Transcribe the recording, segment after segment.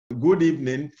good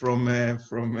evening from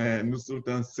New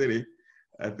Sultan City.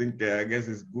 I think I guess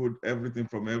it's good everything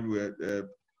from everywhere.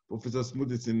 Professor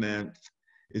Smoot is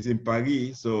in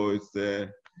Paris, so it's a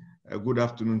good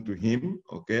afternoon to him.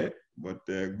 Okay, but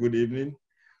good evening.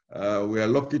 We are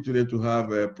lucky today to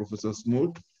have Professor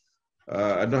Smoot.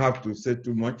 I don't have to say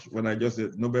too much. When I just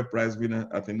said Nobel Prize winner,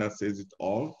 I think that says it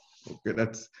all. Okay,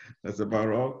 that's about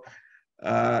all.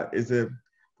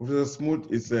 Professor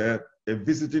Smoot is a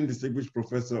visiting distinguished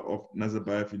professor of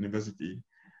Nazarbayev University,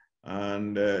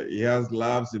 and he has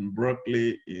labs in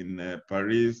Berkeley, in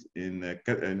Paris,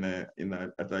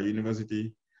 at our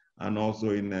university, and also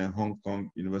in Hong Kong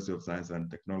University of Science and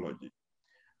Technology.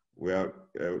 We are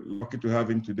lucky to have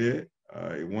him today.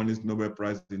 He won his Nobel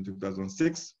Prize in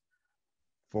 2006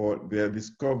 for the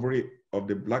discovery of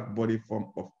the black body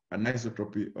form of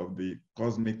anisotropy of the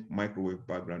cosmic microwave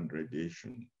background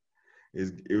radiation. He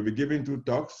will be giving two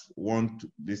talks, one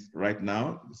this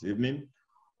evening,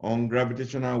 on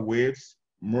gravitational waves,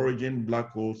 merging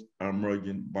black holes, and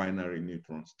merging binary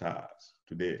neutron stars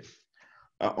today.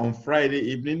 On Friday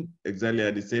evening, exactly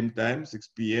at the same time, 6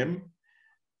 p.m.,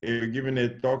 he will be giving a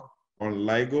talk on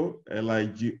LIGO,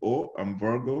 L-I-G-O, and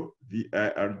Virgo,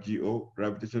 V-I-R-G-O,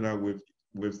 gravitational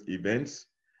waves events,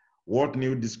 what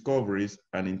new discoveries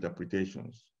and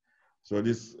interpretations. So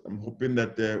I'm hoping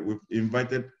that we've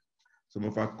invited some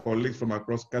of our colleagues from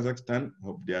across Kazakhstan.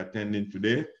 Hope they are attending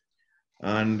today.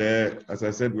 And as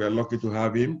I said, we are lucky to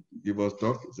have him give us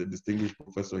talk. He's a distinguished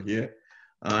professor here.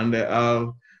 And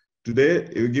today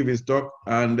he will give his talk,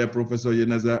 and Professor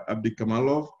Yenaza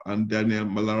Abdikamalov and Daniel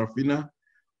Malarafina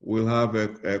will have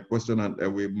a question,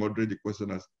 and we moderate the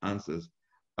question and answers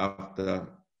after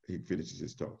he finishes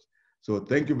his talk. So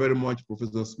thank you very much,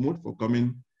 Professor Smoot, for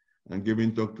coming and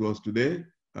giving talk to us today.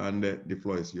 And the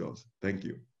floor is yours. Thank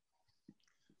you.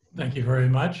 Thank you very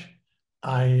much.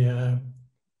 I,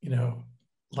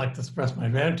 like to express my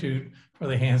gratitude for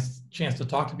the chance to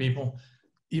talk to people,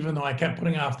 even though I kept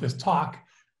putting off this talk,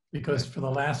 because for the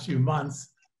last few months,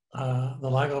 the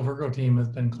LIGO Virgo team has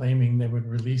been claiming they would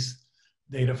release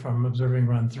data from Observing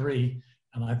Run 3.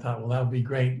 And I thought, well, that would be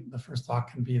great. The first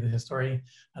talk can be the history,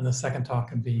 and the second talk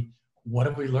can be, what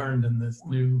have we learned in this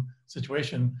new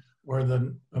situation where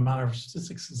the amount of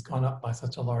statistics has gone up by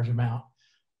such a large amount?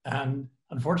 And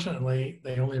unfortunately,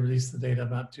 they only released the data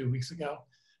about 2 weeks ago,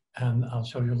 and I'll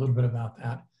show you a little bit about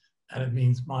that. And it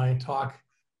means my talk,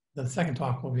 the second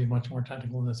talk, will be much more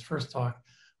technical than this first talk.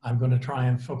 I'm going to try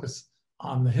and focus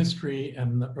on the history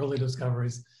and the early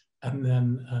discoveries, and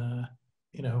then,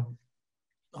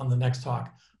 on the next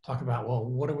talk about, well,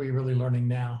 what are we really learning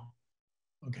now?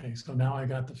 Okay, so now I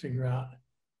got to figure out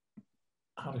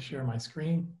how to share my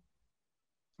screen.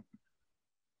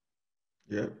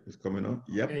 Yeah, it's coming up.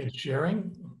 Yep. Okay, it's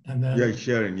sharing, and then. Yeah, it's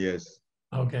sharing, yes.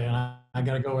 Okay, and I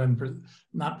got to go in,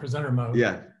 not presenter mode.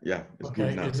 Yeah, it's okay,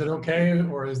 good now. Is it okay,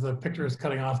 or is the picture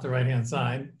cutting off the right-hand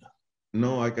side?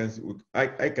 No, I can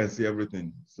see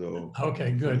everything, so.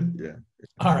 Okay, good. Yeah.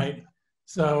 All right,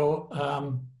 so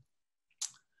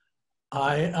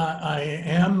I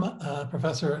am a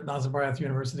professor at Nazarbayev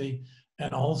University,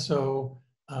 and also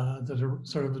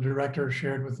the director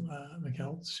shared with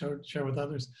Mikhail, shared with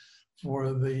others,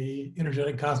 for the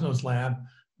Energetic Cosmos Lab,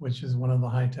 which is one of the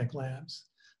high-tech labs.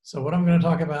 So what I'm going to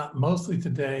talk about mostly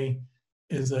today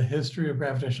is a history of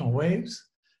gravitational waves,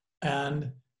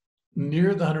 and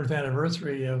near the 100th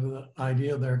anniversary of the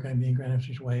idea of there going to be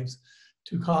gravitational waves,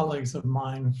 two colleagues of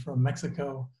mine from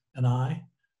Mexico and I,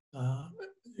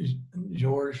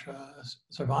 George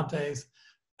Cervantes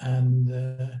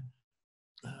and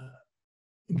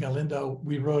Galindo,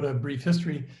 we wrote a brief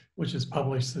history, which is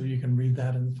published, so you can read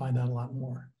that and find out a lot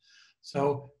more.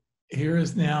 So here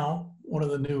is now one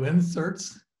of the new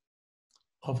inserts.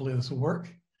 Hopefully this will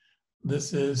work.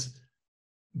 This is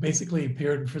basically a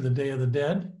period for the Day of the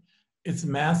Dead. It's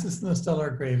masses in the stellar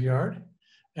graveyard,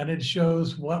 and it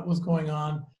shows what was going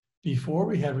on before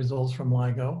we had results from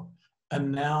LIGO,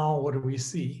 and now what do we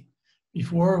see?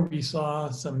 Before, we saw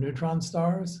some neutron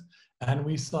stars, and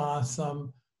we saw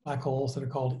some black holes that are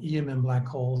called EMM black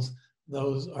holes.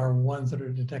 Those are ones that are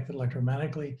detected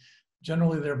electromagnetically.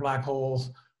 Generally, they're black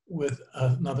holes with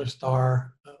another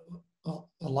star, a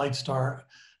light star,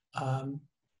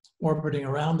 orbiting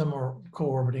around them or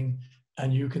co-orbiting,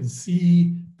 and you can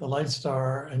see the light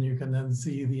star, and you can then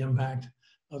see the impact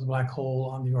of the black hole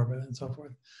on the orbit and so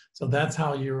forth. So that's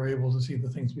how you were able to see the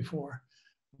things before.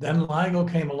 Then LIGO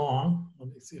came along. Let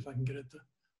me see if I can get it to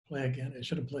play again. It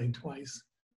should have played twice.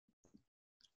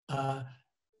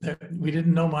 We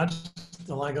didn't know much.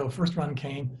 The LIGO first run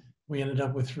came. We ended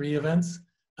up with 3 events.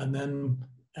 And then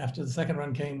after the second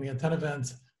run came, we had 10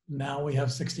 events. Now we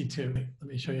have 62. Let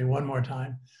me show you one more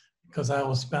time, because I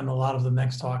will spend a lot of the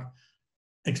next talk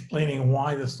explaining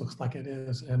why this looks like it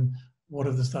is and what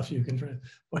are the stuff you can try.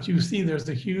 But you see there's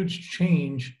a huge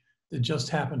change that just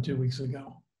happened 2 weeks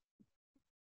ago.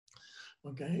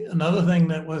 Okay, another thing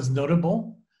that was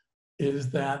notable is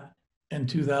that in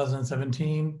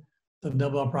 2017, the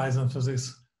Nobel Prize in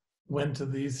Physics went to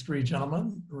these three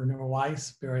gentlemen, Renier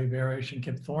Weiss, Barry Barish, and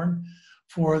Kip Thorne,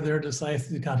 for their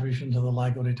decisive contribution to the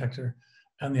LIGO detector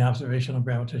and the observation of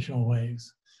gravitational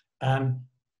waves. And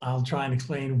I'll try and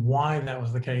explain why that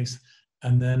was the case,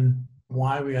 and then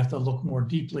why we have to look more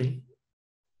deeply.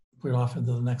 We're off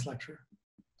into the next lecture.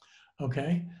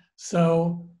 Okay,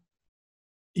 so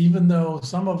even though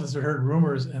some of us had heard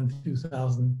rumors in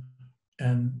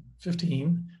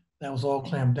 2015, that was all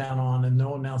clamped down on, and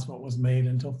no announcement was made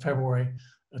until February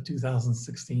of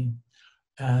 2016.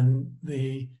 And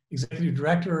the executive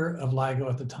director of LIGO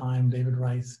at the time, David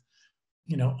Rice,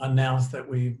 announced that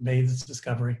we made this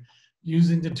discovery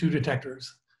using the two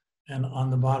detectors. And on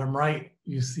the bottom right,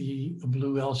 you see a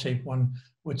blue L-shaped one,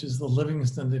 which is the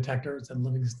Livingston detector. It's in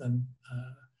Livingston,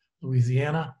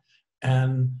 Louisiana.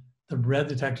 And the red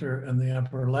detector in the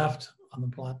upper left on the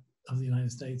plot of the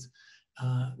United States,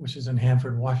 which is in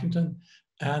Hanford, Washington.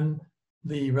 And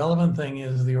the relevant thing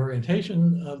is the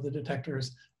orientation of the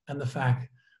detectors and the fact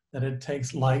that it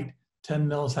takes light 10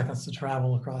 milliseconds to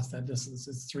travel across that distance.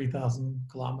 It's 3,000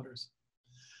 kilometers.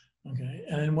 Okay,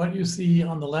 and what you see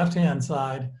on the left-hand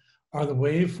side are the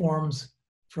waveforms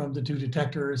from the two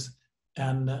detectors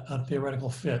and a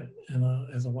theoretical fit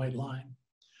as a white line.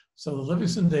 So the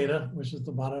Livingston data, which is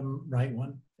the bottom right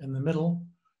one, in the middle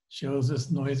shows this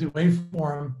noisy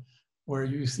waveform where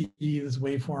you see this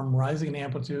waveform rising in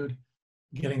amplitude,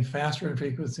 getting faster in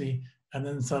frequency, and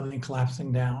then suddenly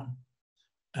collapsing down.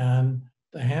 And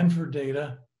the Hanford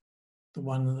data, the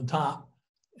one on the top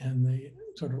in the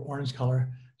sort of orange color,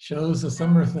 shows a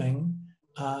similar thing.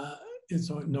 It's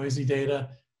noisy data,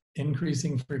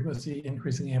 increasing frequency,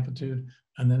 increasing amplitude,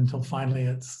 and then until finally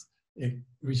it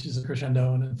reaches a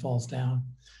crescendo and it falls down.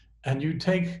 And you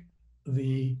take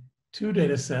the two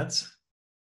data sets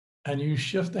and you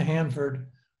shift the Hanford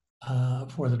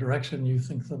for the direction you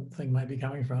think the thing might be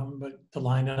coming from, but to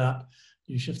line it up,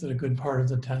 you shifted a good part of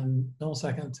the 10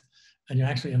 milliseconds, and you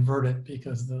actually invert it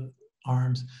because the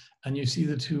arms, and you see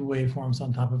the two waveforms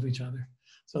on top of each other.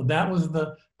 So that was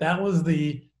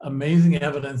the amazing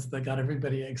evidence that got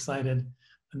everybody excited,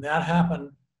 and that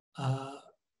happened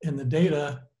in the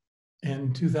data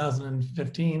in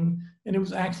 2015, and it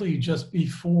was actually just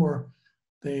before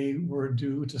they were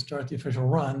due to start the official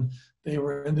run. They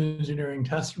were in the engineering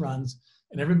test runs,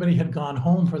 and everybody had gone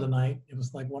home for the night. It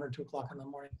was like 1 or 2 o'clock in the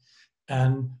morning,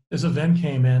 and this event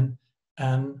came in,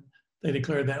 and they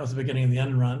declared that was the beginning of the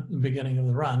end run, the beginning of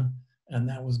the run, and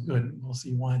that was good. We'll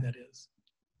see why that is.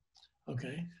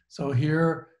 Okay, so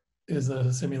here is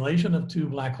a simulation of two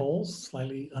black holes,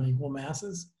 slightly unequal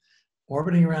masses,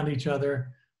 orbiting around each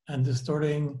other and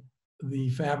distorting the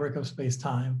fabric of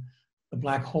space-time. The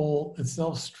black hole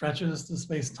itself stretches the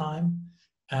space-time,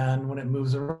 and when it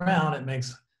moves around, it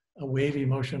makes a wavy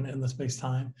motion in the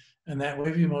space-time, and that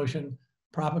wavy motion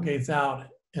propagates out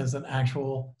as an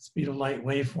actual speed of light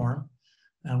waveform.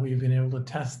 And we've been able to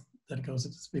test that it goes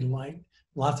at the speed of light.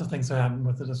 Lots of things have happened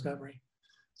with the discovery.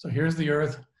 So here's the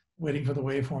Earth waiting for the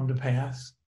waveform to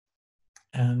pass,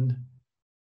 and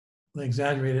they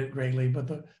exaggerate it greatly, but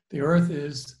the Earth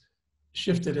is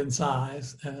shifted in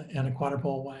size in a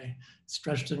quadrupole way,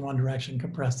 stretched in one direction,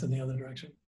 compressed in the other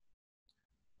direction.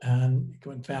 And it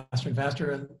went faster and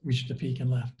faster and reached a peak and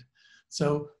left.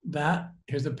 So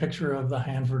here's a picture of the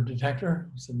Hanford detector.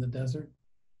 It's in the desert.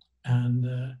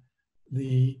 And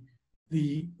the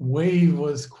wave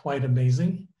was quite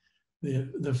amazing.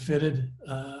 The fitted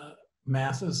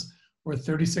masses were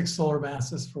 36 solar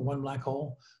masses for one black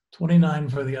hole, 29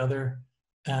 for the other.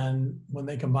 And when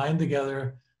they combined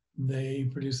together, they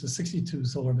produced a 62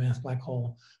 solar mass black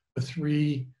hole with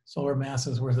 3 solar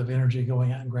masses worth of energy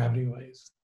going out in gravity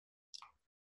waves.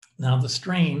 Now the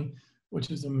strain,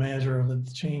 which is a measure of the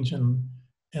change in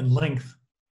length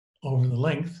over the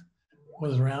length,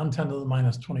 was around 10 to the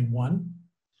minus 21.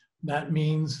 That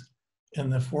means in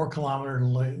the 4-kilometer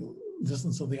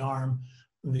distance of the arm,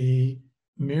 the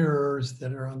mirrors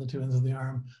that are on the two ends of the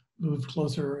arm moved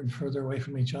closer and further away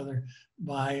from each other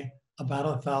by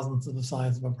about 1,000th of the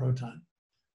size of a proton.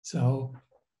 So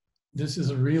this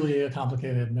is really a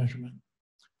complicated measurement.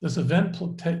 This event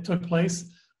took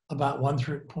place about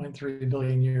 1.3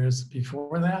 billion years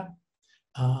before that,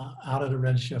 out at a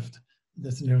redshift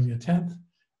that's nearly a 10th,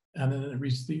 and then it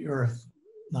reached the Earth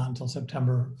not until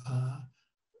September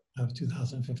of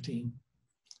 2015.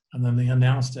 and then they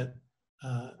announced it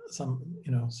some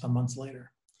months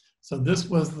later. So this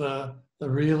was the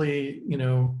really,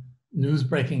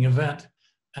 news-breaking event.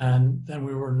 And then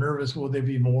we were nervous, will there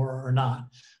be more or not?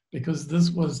 Because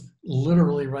this was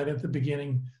literally right at the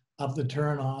beginning of the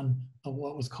turn on of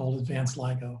what was called advanced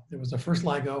LIGO. There was the first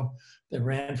LIGO that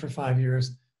ran for 5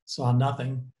 years, saw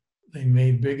nothing. They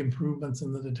made big improvements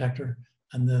in the detector.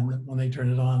 And then when they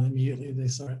turned it on, immediately they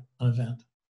saw an event.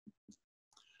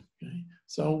 Okay.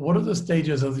 So what are the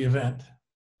stages of the event?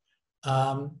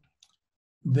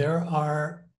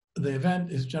 The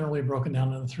event is generally broken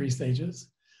down into 3 stages.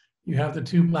 You have the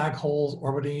 2 black holes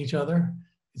orbiting each other.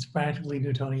 It's practically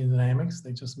Newtonian dynamics.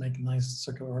 They just make nice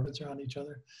circular orbits around each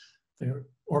other. Their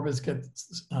orbits get,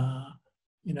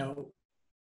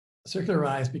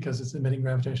 circularized because it's emitting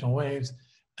gravitational waves.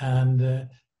 And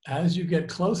as you get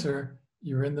closer,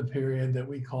 you're in the period that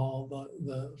we call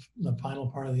the final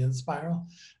part of the end spiral.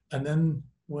 And then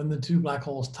when the 2 black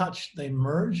holes touch, they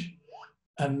merge,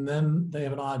 and then they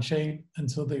have an odd shape. And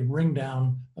so they ring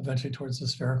down eventually towards the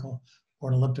spherical or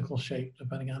an elliptical shape,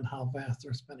 depending on how fast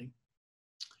they're spinning.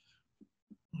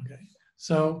 Okay,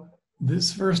 so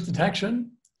this first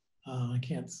detection,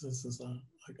 this is a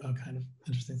kind of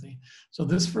interesting thing. So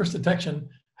this first detection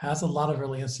has a lot of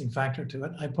really interesting factor to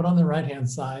it. I put on the right-hand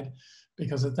side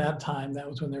because at that time, that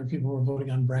was when people were voting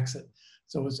on Brexit.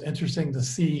 So it's interesting to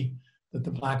see that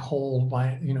the black hole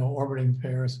by, orbiting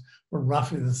pairs were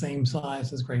roughly the same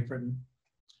size as Great Britain.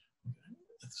 Okay.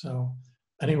 So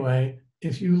anyway,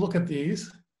 if you look at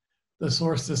these, the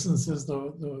source distance is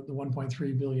the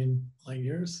 1.3 billion light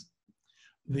years.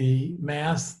 The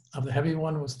mass of the heavy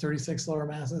one was 36 solar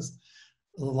masses.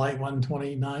 The light one,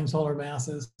 29 solar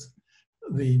masses.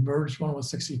 The merged one was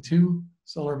 62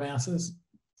 solar masses.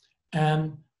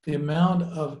 And the amount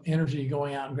of energy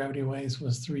going out in gravity waves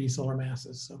was 3 solar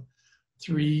masses. So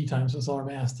 3 times the solar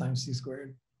mass times c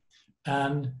squared.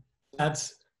 And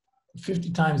that's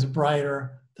 50 times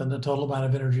brighter than the total amount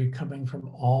of energy coming from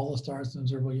all the stars in the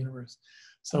observable universe.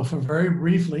 So for very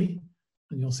briefly,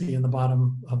 and you'll see in the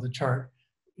bottom of the chart,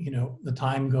 the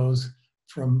time goes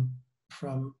from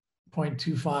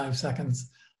 0.25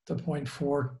 seconds to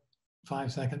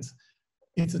 0.45 seconds.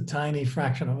 It's a tiny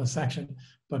fraction of a second,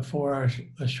 but for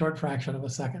a short fraction of a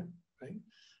second, right?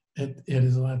 It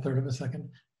is about a third of a second.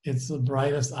 It's the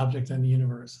brightest object in the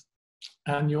universe.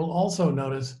 And you'll also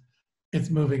notice it's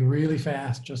moving really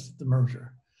fast just at the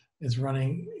merger. It's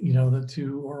running, the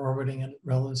 2 are orbiting at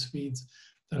relative speeds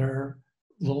that are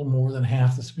a little more than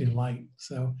half the speed of light.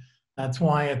 So that's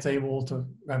why it's able to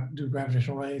do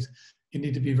gravitational rays. You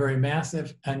need to be very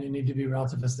massive and you need to be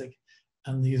relativistic.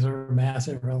 And these are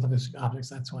massive relativistic objects.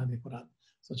 That's why they put out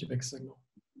such a big signal.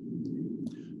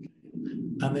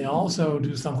 And they also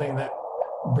do something that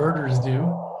birders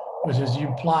do, which is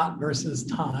you plot versus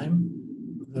time,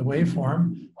 the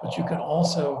waveform, but you can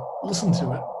also listen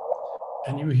to it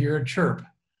and you hear a chirp.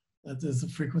 That is, the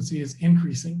frequency is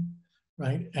increasing,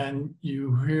 right? And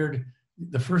you heard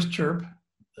the first chirp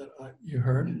that you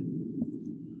heard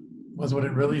was what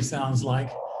it really sounds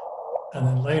like. And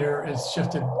then later it's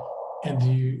shifted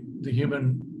into the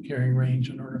human hearing range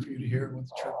in order for you to hear what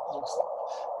the chirp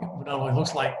not only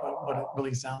looks like, but what it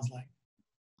really sounds like.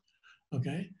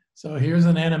 Okay, so here's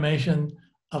an animation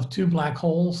of 2 black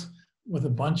holes with a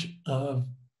bunch of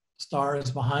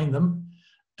stars behind them,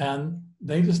 and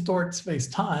they distort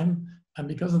space-time, and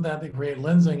because of that, they create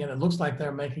lensing, and it looks like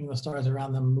they're making the stars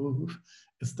around them move.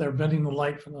 They're bending the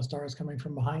light from the stars coming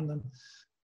from behind them,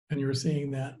 and you're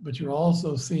seeing that, but you're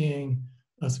also seeing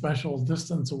a special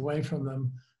distance away from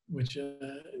them, which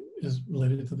is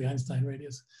related to the Einstein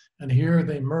radius. And here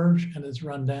they merge and it's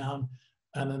run down,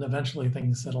 and then eventually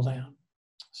things settle down.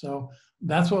 So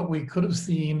that's what we could have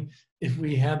seen if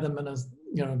we had them in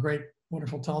a great,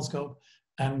 wonderful telescope,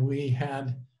 and we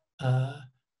had a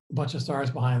bunch of stars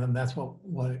behind them. That's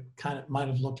what it kind of might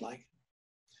have looked like.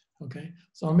 Okay,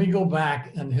 so let me go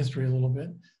back in history a little bit,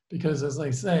 because as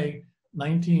I say,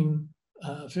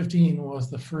 1915 was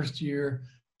the first year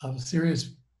of a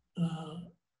serious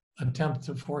attempt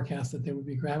to forecast that there would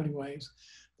be gravity waves.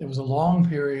 There was a long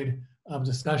period of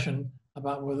discussion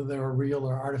about whether they were real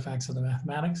or artifacts of the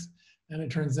mathematics. And it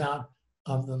turns out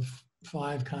of the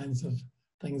 5 kinds of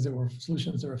things that were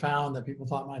solutions that were found that people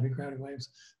thought might be gravity waves,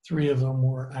 3 of them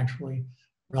were actually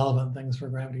relevant things for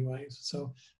gravity waves.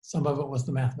 So some of it was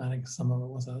the mathematics, some of it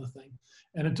was other thing.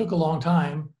 And it took a long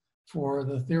time for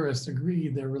the theorists to agree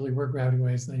there really were gravity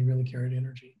waves and they really carried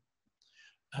energy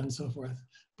and so forth.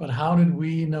 But how did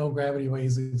we know gravity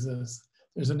waves exist?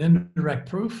 There's an indirect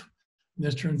proof. And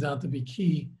this turns out to be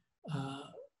key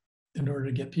in order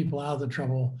to get people out of the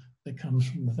trouble that comes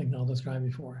from the thing I'll describe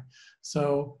before.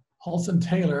 So Hulse and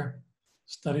Taylor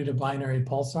studied a binary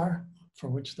pulsar, for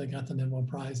which they got the Nobel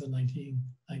Prize in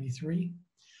 1993.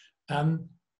 And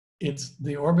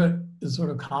the orbit is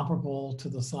sort of comparable to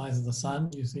the size of the sun.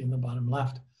 You see in the bottom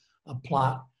left a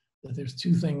plot that there's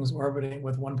two things orbiting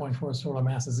with 1.4 solar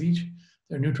masses each.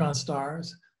 They're neutron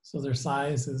stars, so their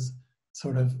size is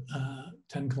sort of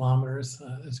 10 kilometers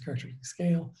as characteristic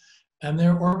scale. And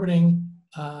they're orbiting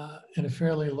in a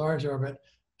fairly large orbit,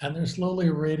 and they're slowly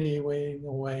radiating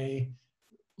away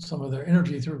some of their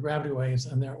energy through gravity waves,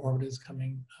 and their orbit is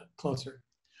coming closer.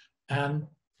 And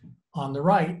on the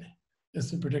right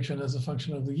is the prediction as a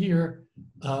function of the year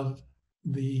of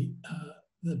the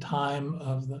time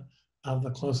of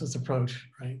the closest approach,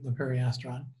 right? The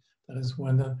periastron. That is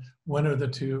when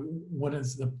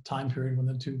is the time period when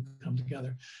the two come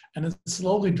together. And it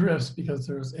slowly drifts because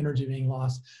there's energy being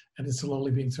lost and it's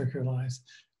slowly being circularized.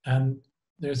 And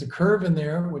there's a curve in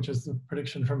there, which is the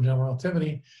prediction from general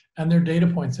relativity, and there are data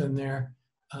points in there,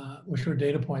 which are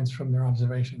data points from their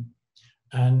observation.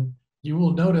 And you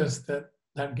will notice that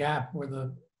that gap where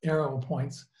the arrow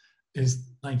points is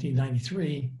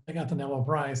 1993. They got the Nobel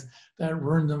Prize. That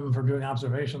ruined them for doing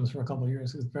observations for a couple of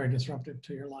years. It's very disruptive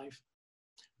to your life,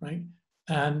 right?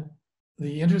 And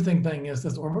the interesting thing is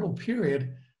this orbital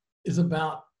period is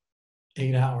about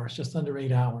 8 hours, just under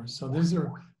 8 hours. So these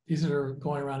are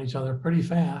going around each other pretty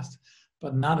fast,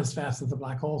 but not as fast as the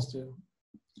black holes do.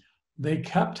 They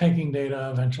kept taking data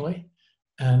eventually,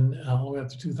 and all the way up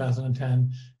to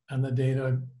 2010, and the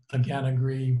data again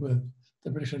agree with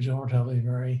the prediction of general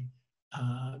relativity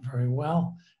very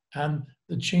well. And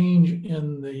the change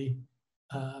in the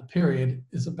period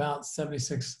is about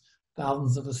 76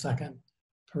 thousandths of a second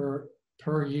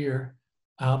per year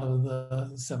out of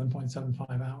the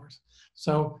 7.75 hours.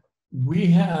 So we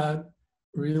had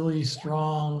really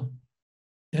strong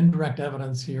indirect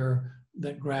evidence here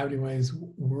that gravity waves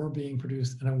were being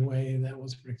produced in a way that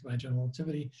was predicted by general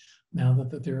relativity, now that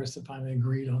the theorists have finally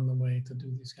agreed on the way to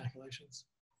do these calculations.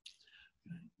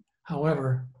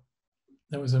 However,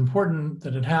 it was important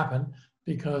that it happened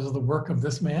because of the work of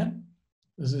this man.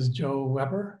 This is Joe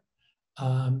Weber.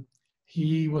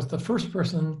 He was the first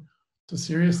person to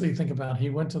seriously think about, he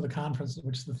went to the conference in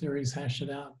which the theories hashed it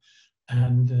out,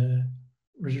 and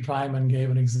Richard Feynman gave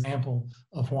an example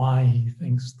of why he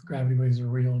thinks the gravity waves are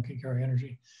real and can carry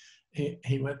energy.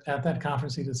 He went, at that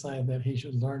conference, he decided that he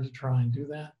should learn to try and do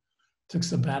that. Took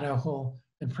sabbatical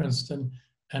at Princeton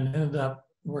and ended up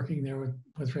working there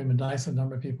with Raymond Dyson, a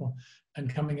number of people,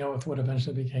 and coming out with what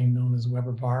eventually became known as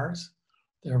Weber bars.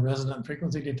 They're resonant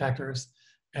frequency detectors.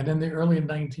 And in the early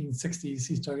 1960s,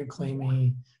 he started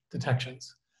claiming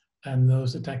detections. And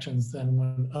those detections then,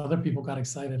 when other people got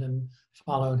excited and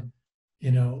followed,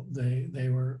 you know, they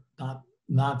were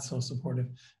not so supportive,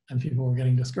 and people were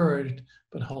getting discouraged,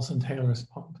 but Hulse and Taylor's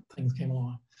things came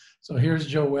along. So here's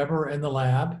Joe Weber in the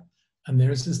lab, and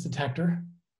there's his detector.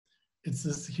 It's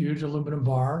this huge aluminum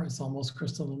bar. It's almost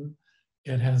crystalline.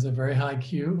 It has a very high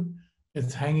Q.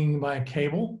 It's hanging by a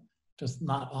cable, just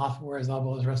not off where his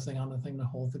elbow is resting on the thing to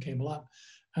hold the cable up.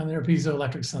 And there are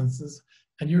piezoelectric sensors.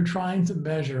 And you're trying to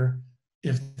measure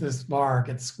if this bar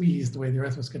gets squeezed the way the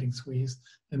Earth was getting squeezed,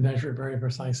 and measure it very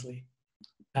precisely.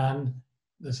 And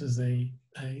this is a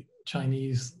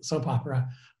Chinese soap opera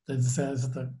that says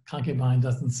the concubine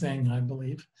doesn't sing, I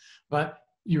believe. But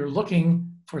you're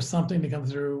looking for something to come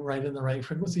through right in the right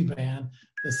frequency band,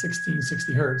 the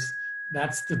 1660 hertz.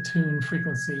 That's the tuned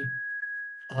frequency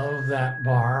of that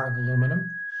bar of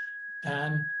aluminum.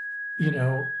 And you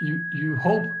know, you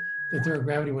hope that there are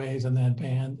gravity waves in that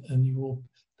band, and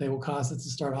they will cause it to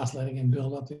start oscillating and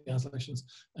build up the oscillations,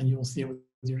 and you will see it with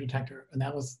your detector. And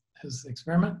that was his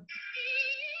experiment.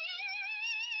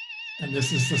 And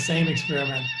this is the same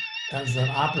experiment as an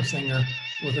opera singer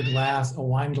with a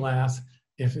wine glass.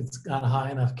 If it's got a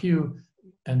high enough Q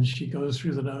and she goes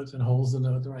through the notes and holds the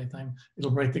note at the right time, it'll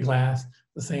break the glass.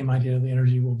 The same idea, the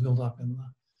energy will build up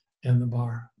in the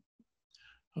bar.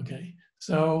 Okay,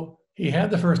 so he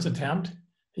had the first attempt.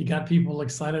 He got people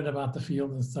excited about the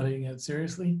field and studying it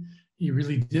seriously. He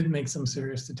really did make some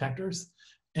serious detectors.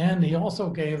 And he also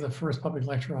gave the first public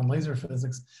lecture on laser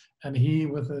physics. And he,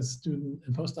 with a student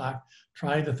and postdoc,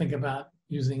 tried to think about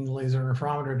using the laser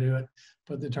interferometer to do it,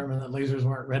 but determined that lasers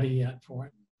weren't ready yet for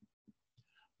it.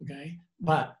 Okay,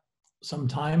 but some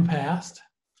time passed,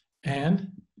 and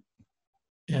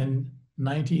in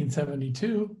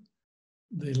 1972,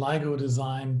 the LIGO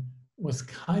design was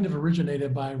kind of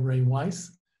originated by Ray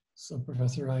Weiss. So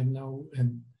professor I know,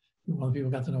 and one of the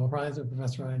people got the Nobel Prize, a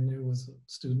professor I knew was a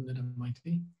student at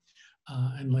MIT,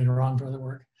 and later on for other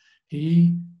work.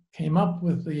 He came up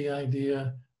with the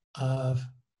idea of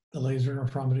the laser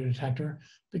interferometry detector,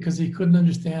 because he couldn't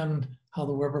understand how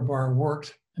the Weber bar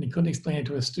worked, and he couldn't explain it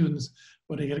to his students,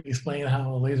 but he could explain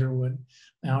how a laser would.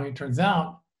 Now it turns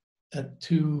out that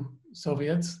two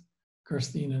Soviets,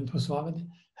 Gerstein and Pusovin,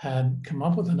 had come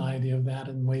up with an idea of that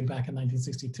way back in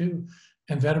 1962,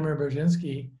 and Vladimir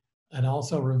Brzezinski had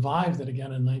also revived it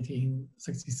again in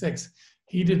 1966.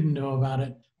 He didn't know about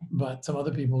it, but some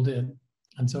other people did.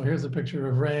 And so here's a picture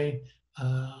of Ray,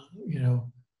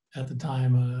 at the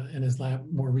time in his lab,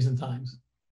 more recent times.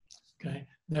 Okay,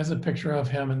 there's a picture of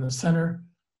him in the center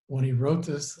when he wrote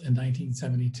this in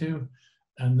 1972,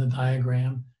 and the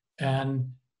diagram. And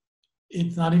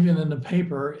it's not even in the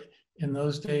paper. In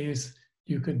those days,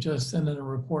 you could just send in a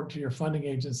report to your funding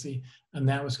agency, and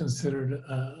that was considered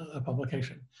a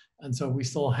publication. And so we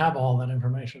still have all that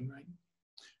information, right?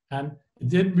 And it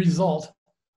did result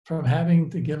from having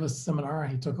to give a seminar.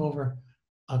 He took over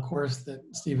a course that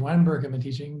Steve Weinberg had been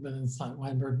teaching, but then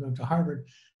Weinberg moved to Harvard.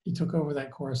 He took over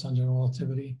that course on general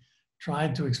relativity,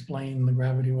 tried to explain the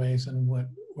gravity waves and what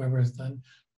Weber has done.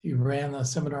 He ran a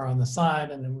seminar on the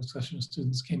side, and the discussion of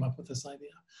students came up with this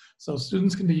idea. So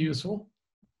students can be useful,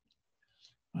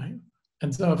 right?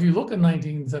 And so if you look at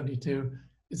 1972,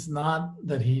 it's not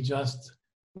that he just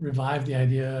revived the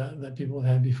idea that people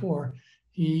had had before.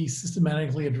 He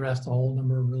systematically addressed a whole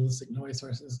number of realistic noise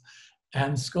sources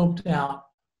and scoped out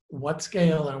what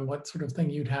scale and what sort of thing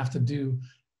you'd have to do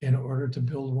in order to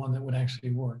build one that would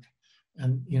actually work.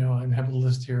 And, I have a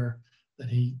list here that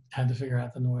he had to figure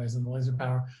out the noise and the laser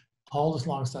power, all this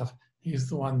long stuff. He's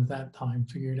the one at that time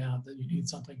figured out that you need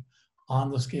something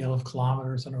on the scale of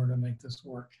kilometers in order to make this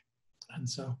work. And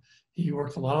so he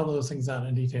worked a lot of those things out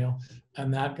in detail,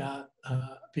 and that got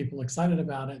people excited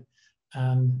about it.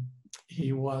 And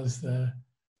he was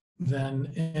then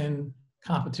in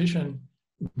competition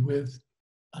with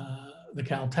the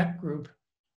Caltech group,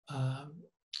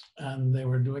 and they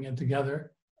were doing it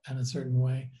together in a certain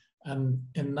way. And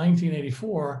in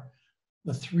 1984,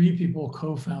 the three people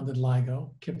co-founded LIGO: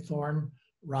 Kip Thorne,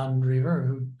 Ron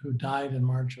Drever, who died in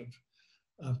March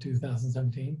of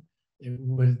 2017. It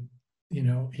would,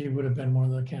 he would have been one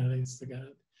of the candidates to get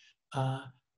it.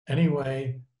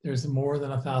 Anyway, there's more than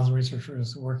 1,000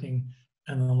 researchers working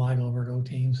in the LIGO Virgo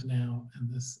teams now,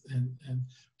 and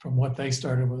from what they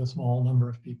started with a small number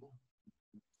of people.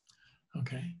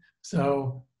 Okay,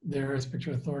 so there's a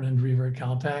picture of Thorne and Drever at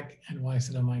Caltech and Weiss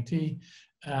at MIT,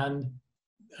 and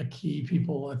a key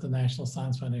people at the National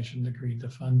Science Foundation agreed to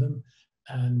fund them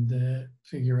and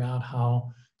figure out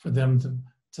how for them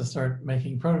to start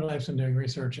making prototypes and doing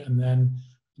research, and then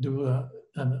do a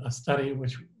study,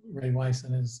 which Ray Weiss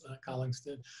and his colleagues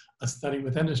did, a study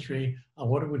with industry on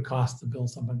what it would cost to build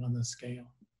something on this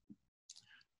scale.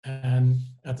 And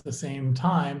at the same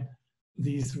time,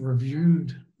 these were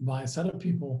reviewed by a set of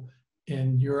people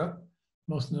in Europe,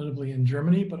 most notably in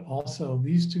Germany, but also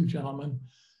these two gentlemen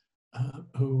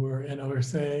who were in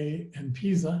Orsay and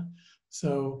Pisa.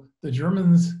 So the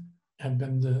Germans had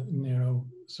been,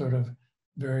 sort of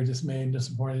very dismayed and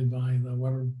disappointed by the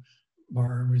Weber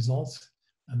bar results,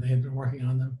 and they had been working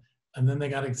on them. And then they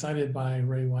got excited by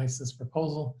Ray Weiss's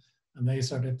proposal, and they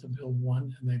started to build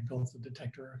one, and they built the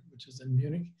detector, which is in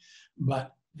Munich.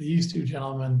 But these two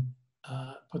gentlemen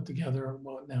put together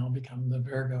what now become the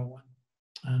Virgo one.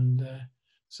 And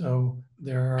so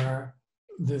there are,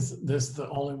 this is the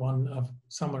only one of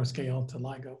similar scale to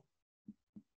LIGO.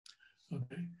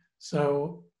 Okay,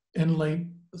 so in late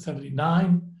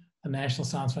 '79, the National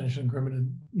Science Foundation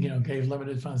gave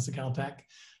limited funds to Caltech,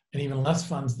 and even less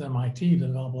funds to MIT to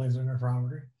develop laser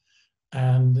interferometry.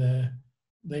 And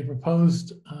they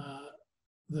proposed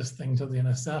this thing to the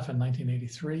NSF in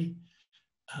 1983,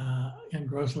 and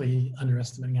grossly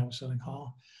underestimating how much they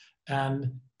call.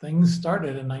 And things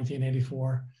started in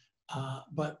 1984,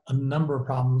 but a number of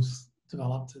problems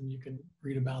developed, and you can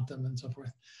read about them and so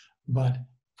forth. But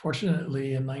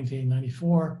fortunately, in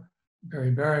 1994,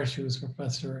 Barry Barish, who was a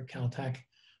professor at Caltech,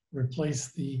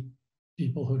 replaced the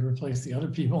people who'd replaced the other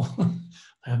people that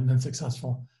hadn't been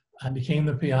successful, and became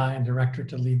the PI and director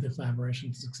to lead the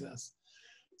collaboration to success.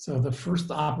 So the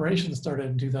first operation started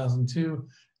in 2002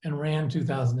 and ran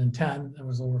 2010. That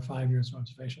was over 5 years of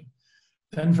observation.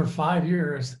 Then for 5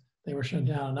 years, they were shut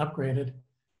down and upgraded.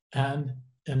 And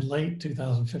in late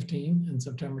 2015, in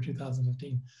September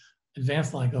 2015,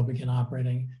 Advanced LIGO began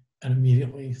operating and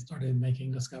immediately started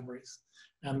making discoveries.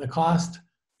 And the cost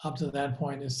up to that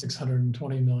point is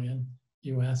 $620 million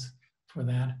US for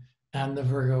that. And the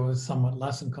Virgo is somewhat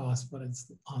less in cost, but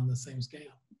it's on the same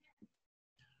scale.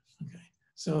 Okay,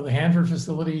 so the Hanford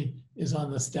facility is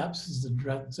on the steppes. It's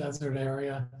the desert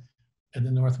area in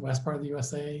the northwest part of the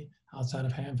USA, outside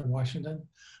of Hanford, Washington.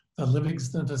 The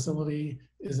Livingston facility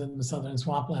is in the southern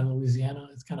swampland, Louisiana.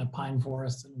 It's kind of pine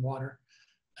forest and water.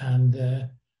 And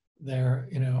there,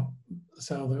 you know,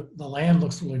 so the land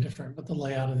looks really different, but the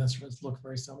layout of the instruments look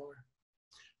very similar.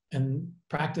 In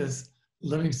practice,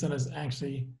 Livingston has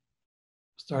actually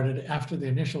started after the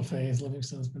initial phase.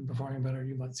 Livingston has been performing better.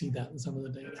 You might see that in some of the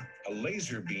data. A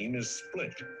laser beam is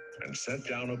split and sent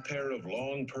down a pair of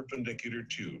long perpendicular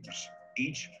tubes,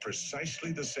 each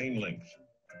precisely the same length.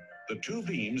 The two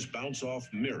beams bounce off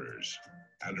mirrors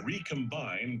and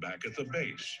recombine back at the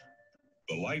base.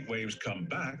 The light waves come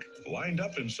back lined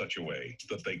up in such a way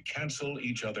that they cancel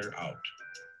each other out.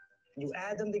 You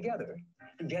add them together,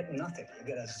 you get nothing. You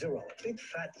get a zero, a big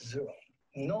fat zero.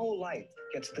 No light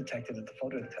gets detected at the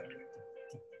photodetector.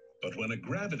 But when a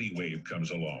gravity wave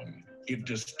comes along, it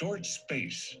distorts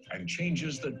space and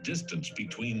changes the distance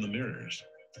between the mirrors.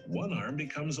 One arm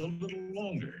becomes a little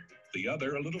longer, the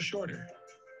other a little shorter.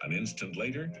 An instant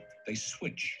later, they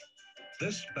switch.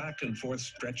 This back and forth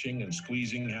stretching and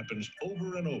squeezing happens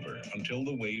over and over until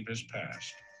the wave has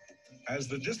passed. As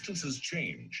the distances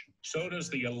change, so does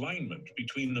the alignment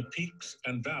between the peaks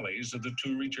and valleys of the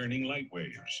two returning light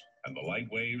waves. And the light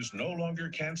waves no longer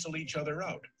cancel each other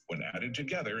out when added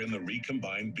together in the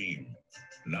recombined beam.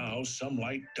 Now some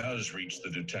light does reach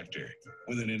the detector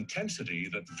with an intensity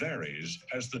that varies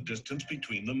as the distance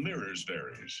between the mirrors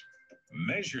varies.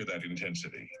 Measure that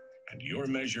intensity, and you're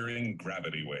measuring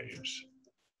gravity waves.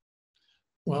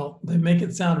 Well, they make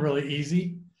it sound really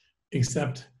easy,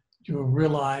 except you'll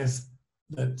realize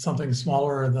that something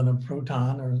smaller than a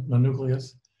proton or a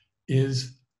nucleus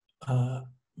is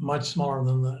much smaller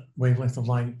than the wavelength of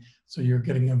light. So you're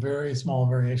getting a very small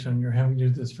variation. You're having to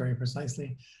do this very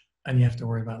precisely. And you have to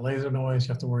worry about laser noise. You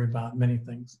have to worry about many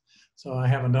things. So I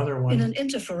have another one. In an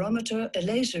interferometer, a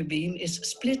laser beam is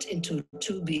split into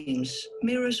two beams.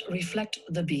 Mirrors reflect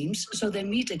the beams, so they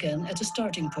meet again at a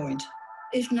starting point.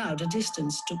 If now the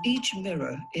distance to each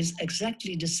mirror is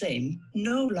exactly the same,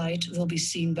 no light will be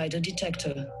seen by the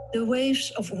detector. The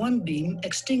waves of one beam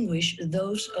extinguish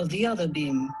those of the other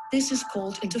beam. This is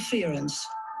called interference.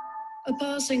 A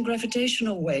passing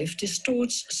gravitational wave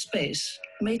distorts space,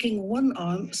 making one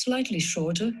arm slightly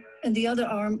shorter and the other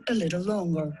arm a little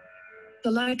longer.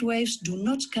 The light waves do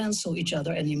not cancel each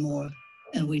other anymore,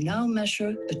 and we now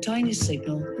measure a tiny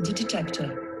signal in the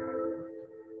detector.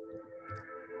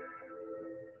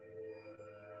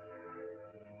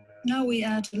 Now we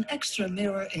add an extra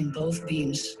mirror in both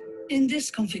beams. In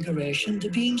this configuration, the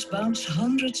beams bounce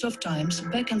hundreds of times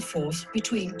back and forth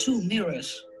between two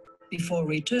mirrors before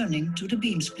returning to the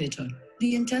beam splitter.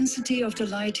 The intensity of the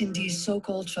light in these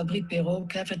so-called Fabry-Perot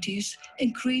cavities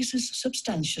increases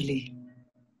substantially.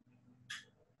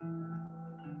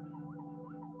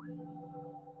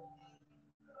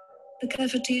 The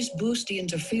cavities boost the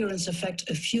interference effect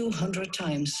a few hundred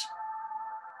times.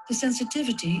 The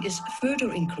sensitivity is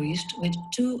further increased with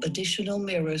two additional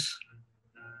mirrors,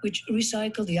 which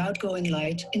recycle the outgoing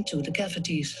light into the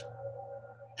cavities,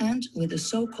 and with a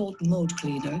so-called mode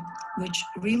cleaner, which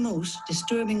removes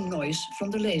disturbing noise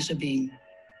from the laser beam.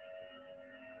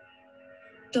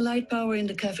 The light power in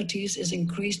the cavities is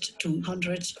increased to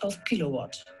hundreds of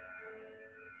kilowatts.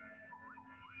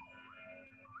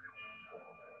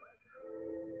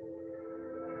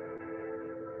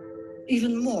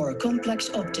 Even more complex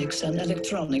optics and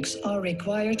electronics are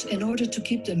required in order to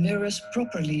keep the mirrors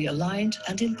properly aligned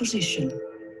and in position.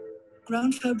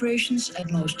 Ground vibrations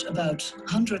at most about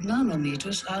 100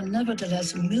 nanometers are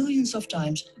nevertheless millions of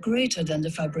times greater than the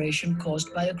vibration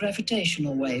caused by a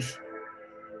gravitational wave.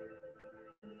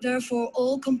 Therefore,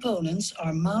 all components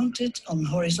are mounted on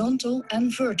horizontal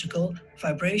and vertical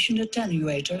vibration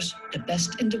attenuators, the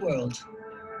best in the world.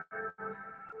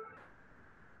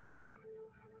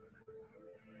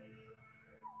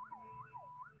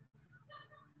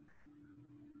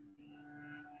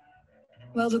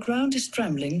 While the ground is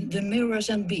trembling, the mirrors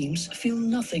and beams feel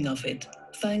nothing of it,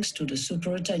 thanks to the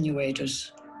super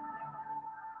attenuators.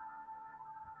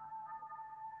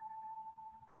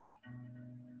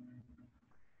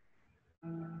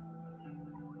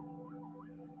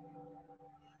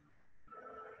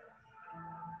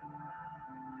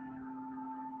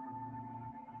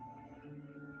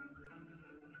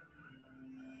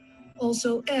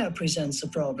 Also, air presents a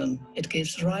problem. It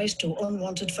gives rise to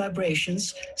unwanted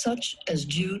vibrations, such as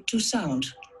due to sound.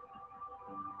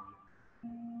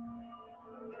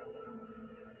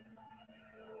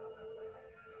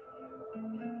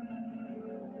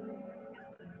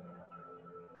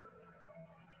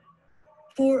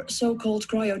 Four so-called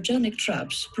cryogenic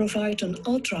traps provide an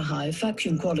ultra-high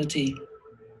vacuum quality.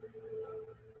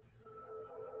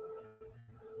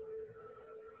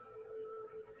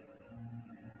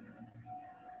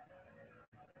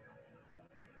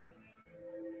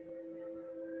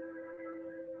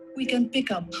 We can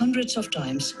pick up hundreds of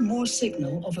times more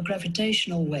signal of a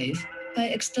gravitational wave by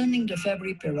extending the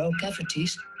Fabry-Perot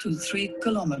cavities to 3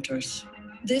 kilometers.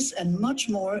 This and much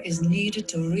more is needed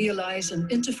to realize an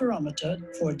interferometer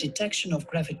for detection of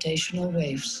gravitational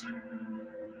waves.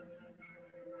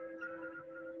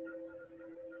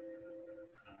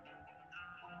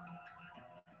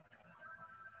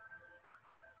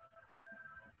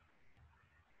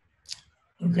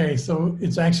 Okay, so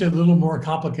it's actually a little more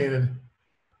complicated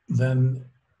than,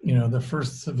 you know, the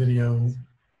first video.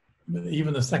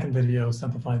 Even the second video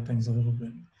simplified things a little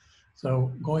bit.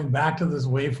 So going back to this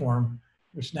waveform,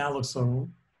 which now looks so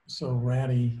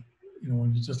ratty, you know,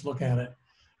 when you just look at it,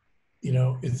 you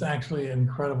know, it's actually an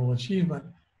incredible achievement.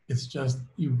 It's just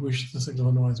you wish the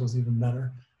signal noise was even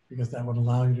better, because that would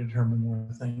allow you to determine more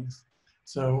things.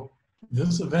 So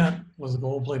this event was a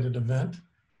gold-plated event,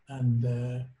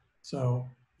 and so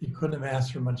you couldn't have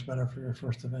asked for much better for your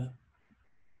first event.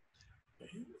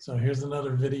 Okay, so here's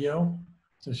another video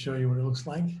to show you what it looks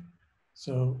like.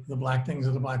 So the black things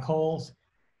are the black holes,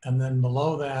 and then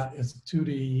below that is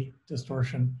 2D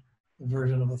distortion, the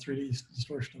version of a 3D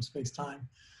distortion of space-time.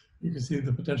 You can see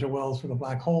the potential wells for the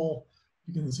black hole.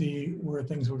 You can see where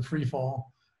things would free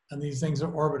fall, and these things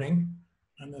are orbiting,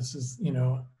 and this is, you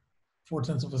know,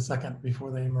 0.4 of a second before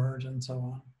they emerge, and so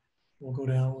on. We'll go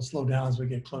down, we'll slow down as we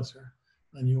get closer,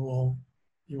 and you will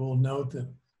note that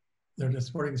they're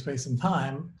distorting space and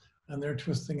time, and they're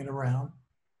twisting it around.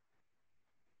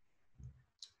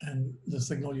 And the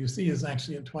signal you see is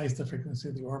actually at twice the frequency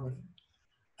of the orbiting.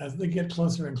 As they get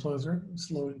closer and closer,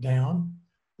 slow it down.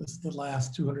 This is the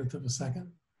last 200th of a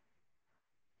second.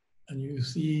 And you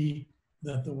see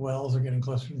that the wells are getting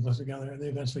closer and closer together, and they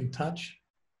eventually touch.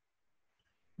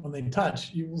 When they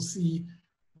touch, you will see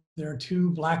there are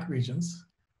 2 black regions.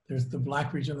 There's the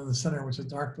black region in the center, which is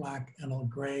dark black, and a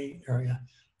gray area.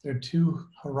 There are 2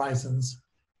 horizons,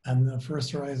 and the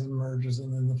first horizon merges,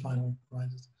 and then the final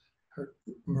horizon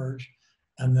merge,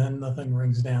 and then the thing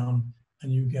rings down,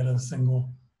 and you get a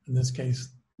single, in this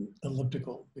case,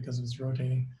 elliptical, because it's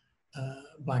rotating,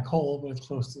 black hole, but it's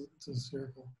close to the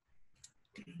spherical.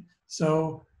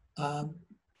 So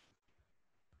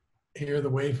here the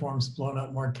waveforms blown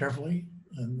up more carefully,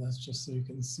 and that's just so you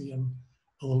can see them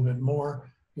a little bit more.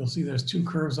 You'll see there's 2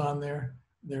 curves on there.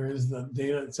 There is the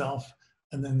data itself,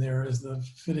 and then there is the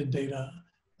fitted data,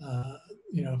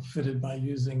 you know, fitted by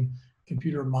using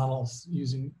computer models,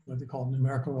 using what they call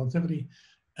numerical relativity,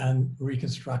 and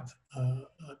reconstruct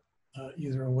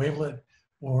either a wavelet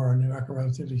or a numerical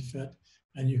relativity fit,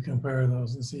 and you compare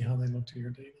those and see how they look to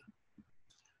your data.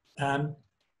 And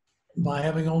by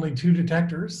having only 2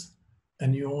 detectors,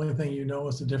 and the only thing you know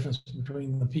is the difference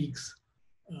between the peaks,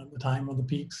 the time of the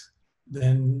peaks,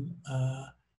 then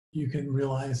you can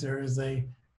realize there is a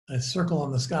circle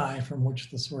in the sky from which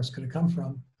the source could have come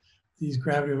from. These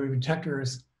gravity wave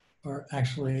detectors are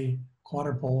actually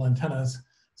quadrupole antennas.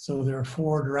 So there are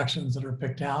 4 directions that are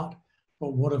picked out,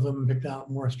 but one of them picked out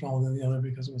more strongly than the other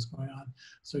because of what's going on.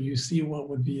 So you see what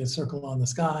would be a circle on the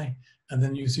sky, and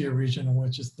then you see a region in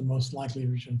which is the most likely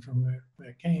region from where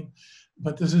it came.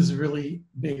 But this is a really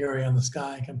big area in the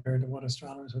sky compared to what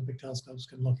astronomers with big telescopes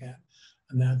can look at.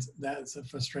 And that's a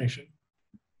frustration,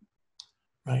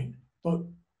 right? But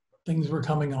things were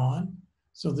coming on.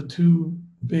 So the 2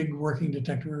 big working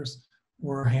detectors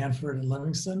were Hanford and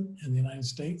Livingston in the United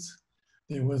States.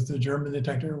 There was the German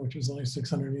detector, which was only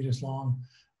 600 meters long,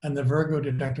 and the Virgo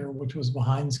detector, which was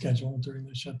behind schedule during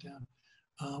the shutdown,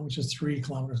 which is 3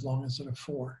 kilometers long instead of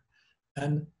 4.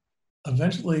 And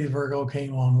eventually Virgo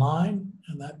came online,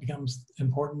 and that becomes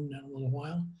important in a little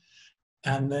while.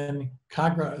 And then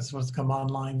Kagra is supposed to come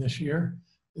online this year,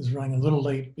 is running a little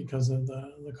late because of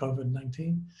the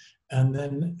COVID-19. And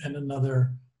then in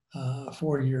another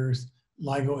 4 years,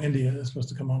 LIGO India is supposed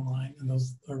to come online, and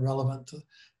those are relevant to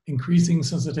increasing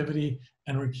sensitivity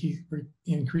and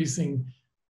increasing,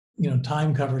 you know,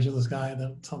 time coverage of the sky.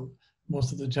 That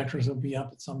most of the detectors will be up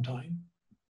at some time.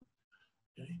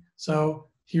 Okay. So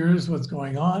here's what's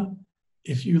going on.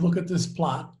 If you look at this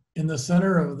plot, in the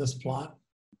center of this plot,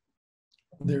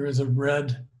 there is a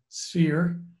red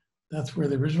sphere. That's where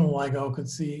the original LIGO could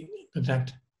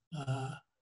detect,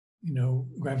 you know,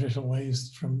 gravitational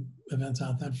waves from events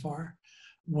out that far.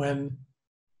 When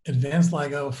advanced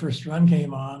LIGO first run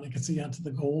came on, it could see out to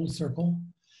the gold circle.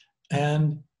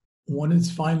 And when it's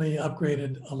finally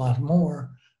upgraded a lot more,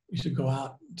 we should go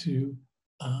out to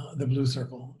the blue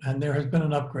circle. And there has been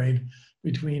an upgrade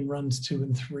between runs 2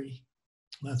 and 3.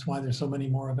 That's why there's so many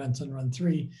more events in run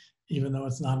 3, even though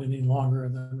it's not any longer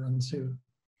than run 2.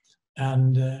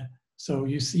 And so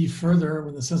you see further,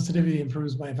 when the sensitivity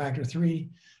improves by a factor 3,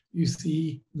 you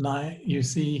see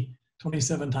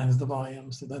 27 times the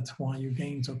volume. So that's why you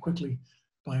gain so quickly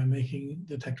by making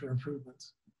detector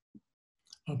improvements.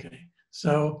 Okay,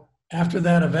 so after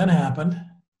that event happened,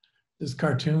 this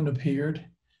cartoon appeared,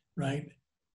 right?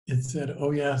 It said,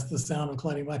 oh yes, the sound of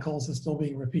colliding black holes is still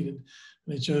being repeated.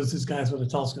 And it shows these guys with a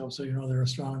telescope, so you know they're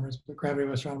astronomers, but gravity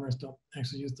wave astronomers don't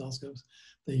actually use telescopes.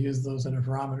 They use those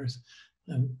interferometers.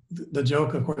 And the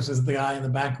joke, of course, is the guy in the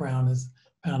background is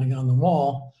pounding on the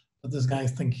wall, but these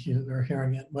guys think they're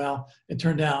hearing it. Well, it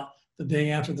turned out the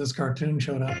day after this cartoon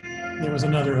showed up, there was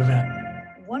another event.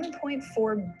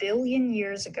 1.4 billion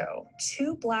years ago,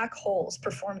 two black holes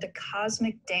performed a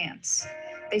cosmic dance.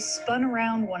 They spun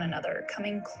around one another,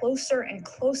 coming closer and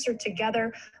closer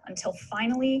together until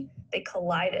finally they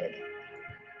collided.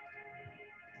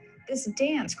 This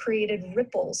dance created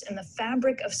ripples in the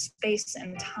fabric of space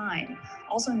and time,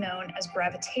 also known as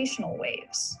gravitational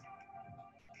waves.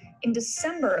 In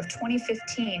December of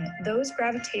 2015, those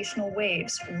gravitational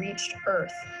waves reached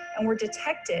Earth and were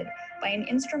detected by an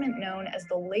instrument known as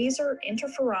the Laser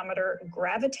Interferometer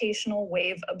Gravitational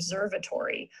Wave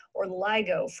Observatory, or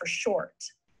LIGO for short.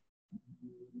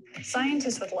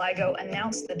 Scientists with LIGO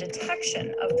announced the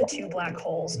detection of the two black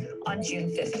holes on June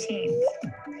 15th.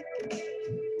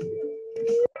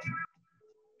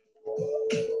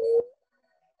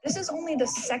 This is only the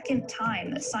second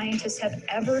time that scientists have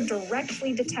ever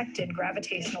directly detected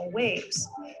gravitational waves.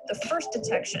 The first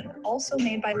detection, also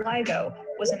made by LIGO,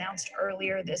 was announced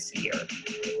earlier this year.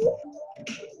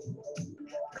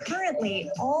 Currently,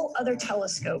 all other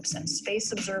telescopes and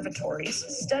space observatories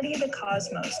study the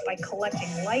cosmos by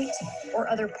collecting light or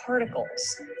other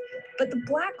particles. But the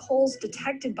black holes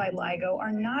detected by LIGO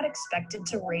are not expected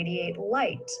to radiate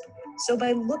light. So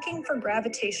by looking for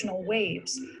gravitational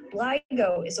waves,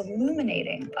 LIGO is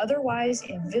illuminating otherwise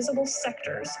invisible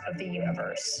sectors of the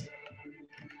universe.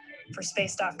 For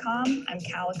Space.com, I'm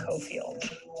Calla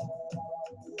Cofield.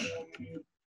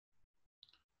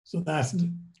 So that's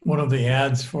one of the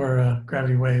ads for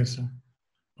gravity waves,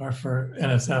 or for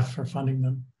NSF for funding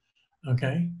them.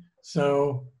 Okay,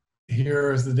 so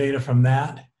here is the data from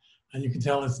that. And you can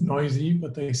tell it's noisy,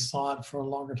 but they saw it for a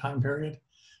longer time period,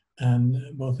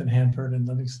 and both in Hanford and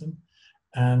Livingston,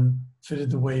 and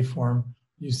fitted the waveform.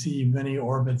 You see many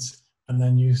orbits, and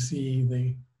then you see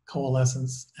the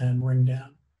coalescence and ring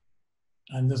down.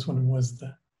 And this one was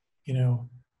the,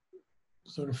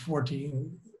 sort of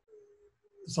 14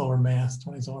 solar mass,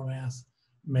 20 solar mass,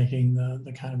 making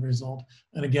the kind of result.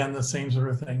 And again, the same sort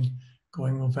of thing,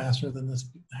 going a little faster than this,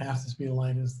 half the speed of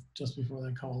light is just before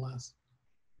they coalesce.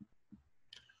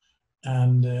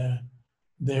 And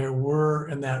there were,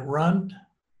 in that run,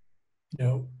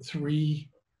 3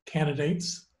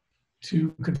 candidates,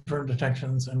 2 confirmed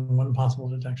detections, and 1 possible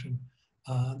detection.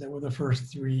 That were the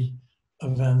first 3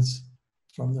 events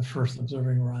from the first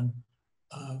observing run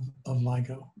of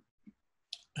LIGO.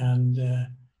 And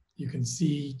you can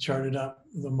see charted up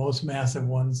the most massive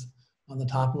ones on the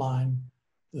top line,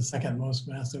 the second most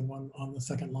massive one on the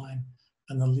second line,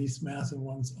 and the least massive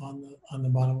ones on the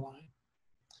bottom line.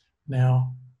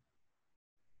 Now,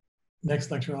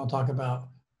 next lecture, I'll talk about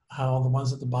how the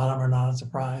ones at the bottom are not a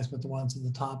surprise, but the ones at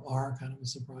the top are kind of a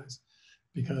surprise,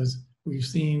 because we've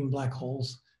seen black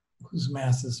holes whose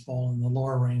masses fall in the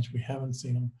lower range. We haven't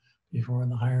seen them before in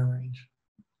the higher range.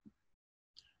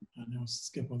 And now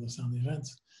skip over the sound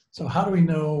events. So how do we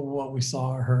know what we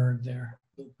saw or heard there?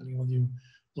 Depending on whether you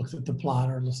looked at the plot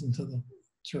or listened to the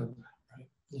chirp, right?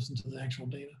 Listen to the actual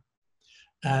data.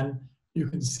 And you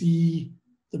can see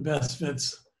the best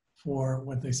fits for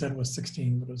what they said was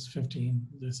 16, but it was 15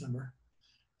 in December,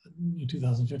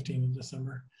 2015 in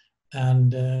December.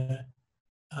 And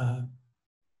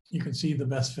you can see the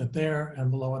best fit there,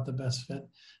 and below it the best fit.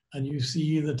 And you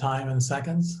see the time in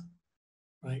seconds,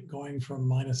 right? Going from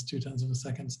 -0.2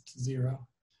 seconds to 0,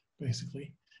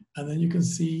 basically. And then you can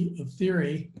see a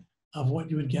theory of what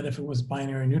you would get if it was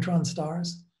binary neutron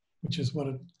stars, which is what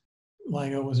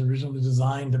LIGO was originally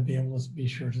designed to be able to be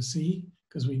sure to see,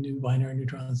 because we knew binary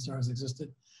neutron stars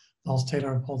existed. The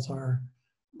Taylor pulsar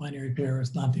binary pair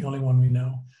is not the only one we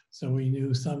know. So we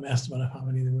knew some estimate of how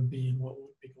many there would be and what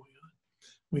would be going on.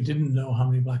 We didn't know how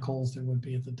many black holes there would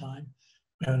be at the time.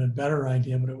 We had a better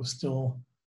idea, but it was still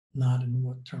not in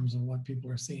what terms of what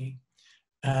people are seeing.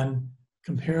 And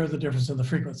compare the difference in the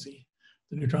frequency.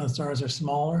 The neutron stars are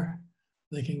smaller.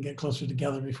 They can get closer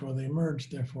together before they emerge.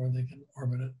 Therefore, they can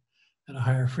orbit it at a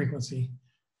higher frequency,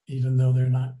 even though they're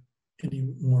not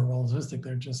any more relativistic.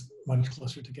 They're just much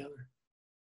closer together.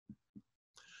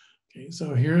 Okay,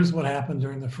 so here's what happened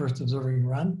during the first observing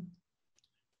run.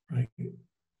 Right,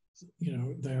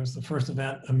 there's the first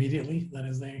event immediately. That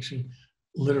is, they actually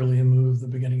literally move the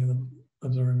beginning of the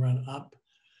observing run up,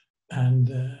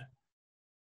 and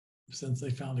since they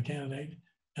found a candidate.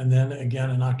 And then again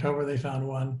in October they found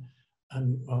one,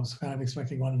 and I was kind of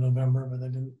expecting one in November, but they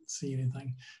didn't see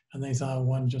anything. And they saw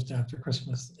one just after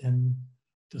Christmas in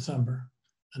December,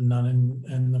 and none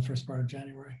in the first part of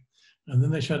January. And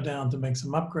then they shut down to make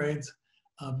some upgrades,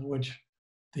 of which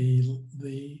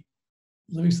the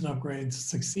Livingston upgrades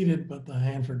succeeded, but the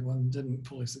Hanford one didn't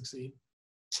fully succeed.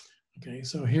 Okay,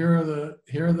 so here are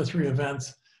the three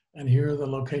events, and here are the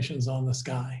locations on the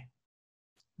sky,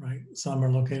 right? Some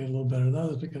are located a little better than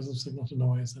others because of signal to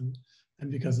noise and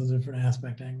because of different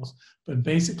aspect angles. But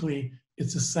basically,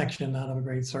 it's a section out of a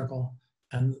great circle,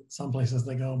 and some places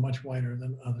they go much wider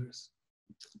than others.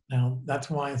 Now, that's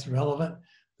why it's relevant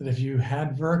that if you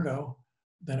had Virgo,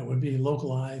 then it would be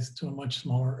localized to a much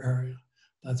smaller area.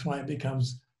 That's why it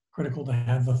becomes critical to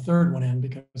have the third one in,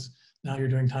 because now you're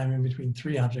doing time in between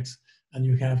three objects, and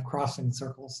you have crossing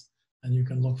circles, and you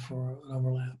can look for an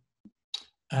overlap.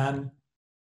 And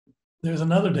there's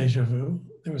another deja vu.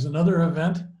 There was another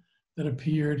event that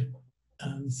appeared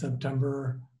on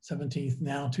September 17th,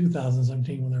 now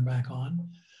 2017, when they're back on.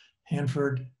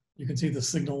 Hanford, you can see the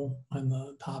signal on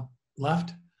the top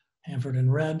left, Hanford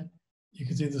in red. You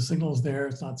can see the signals there,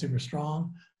 it's not super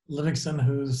strong. Livingston,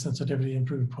 whose sensitivity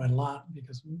improved quite a lot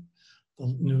because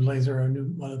the new laser or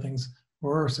new other things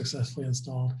were successfully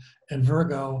installed. And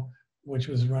Virgo, which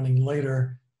was running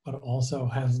later, but also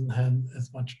hasn't had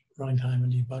as much running time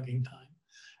and debugging time.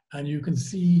 And you can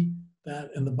see that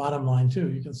in the bottom line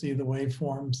too. You can see the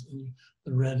waveforms, and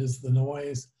the red is the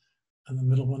noise, and the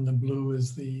middle one, the blue,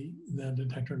 is the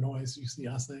detector noise you see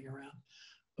oscillating around,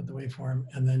 but the waveform,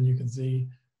 and then you can see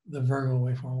the Virgo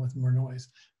waveform with more noise.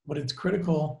 But it's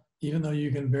critical, even though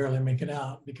you can barely make it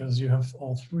out, because you have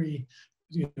all three.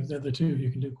 You have the other two, you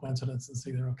can do coincidence and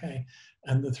see they're okay.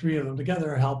 And the three of them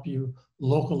together help you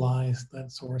localize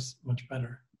that source much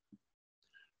better.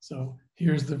 So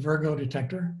here's the Virgo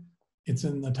detector. It's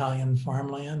in the Italian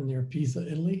farmland near Pisa,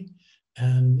 Italy.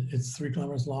 And it's 3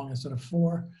 kilometers long instead of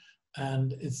 4.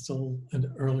 And it's still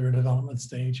an earlier development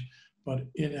stage, but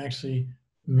it actually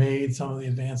made some of the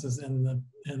advances in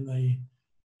the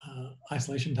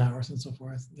isolation towers and so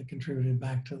forth that contributed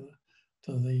back to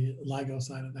the LIGO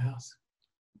side of the house.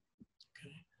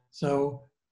 Okay, so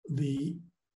the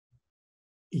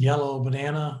yellow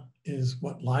banana is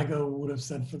what LIGO would have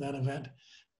said for that event,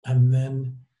 and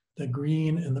then the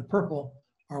green and the purple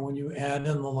are when you add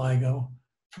in the LIGO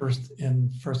first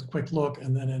quick look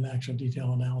and then in actual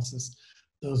detail analysis.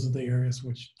 Those are the areas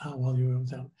which how well you will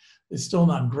tell. It's still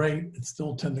not great. It's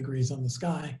still 10 degrees on the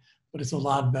sky, but it's a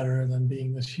lot better than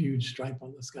being this huge stripe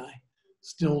on the sky.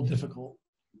 Still difficult.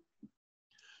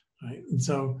 Right? And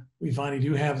so we finally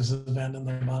do have this event in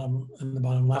the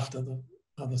bottom left of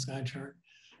the sky chart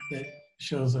that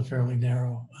shows a fairly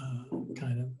narrow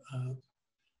kind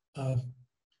of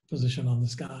position on the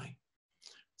sky.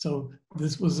 So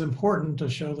this was important to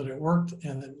show that it worked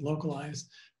and it localized,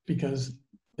 because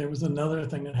there was another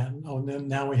thing that happened. Oh, and then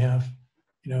now we have,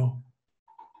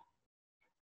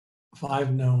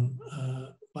 5 known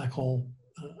black hole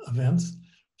events.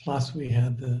 Plus we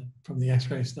had from the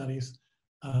X-ray studies,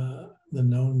 the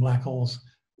known black holes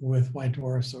with white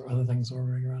dwarfs or other things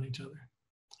orbiting around each other.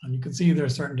 And you can see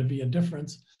there's starting to be a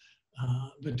difference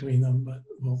between them, but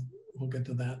we'll get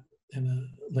to that in a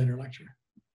later lecture.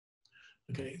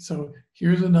 Okay, so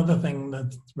here's another thing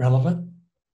that's relevant.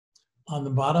 On the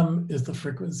bottom is the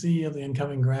frequency of the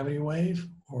incoming gravity wave,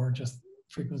 or just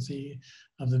frequency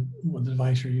of the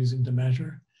device you're using to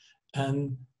measure.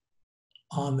 And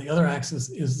on the other axis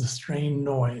is the strain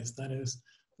noise, that is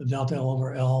the delta L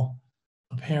over L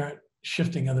apparent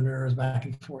shifting of the mirrors back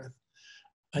and forth.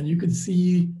 And you can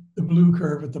see the blue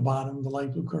curve at the bottom, the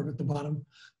light blue curve at the bottom.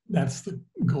 That's the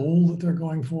goal that they're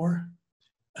going for.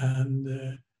 And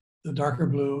the darker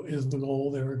blue is the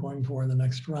goal they were going for in the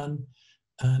next run.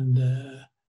 And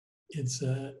it's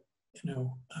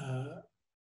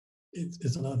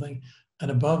another thing.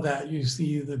 And above that, you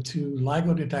see the 2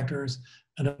 LIGO detectors,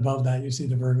 and above that, you see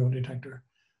the Virgo detector.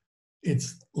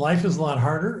 Life is a lot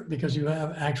harder because you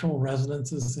have actual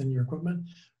resonances in your equipment.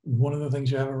 One of the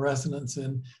things you have a resonance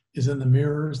in is in the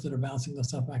mirrors that are bouncing the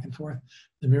stuff back and forth.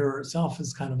 The mirror itself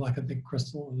is kind of like a big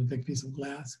crystal and a big piece of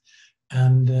glass.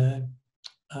 And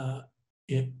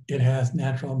it has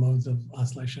natural modes of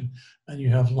oscillation, and you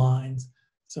have lines.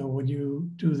 So when you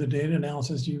do the data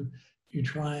analysis, you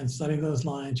try and study those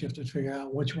lines. You have to figure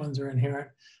out which ones are inherent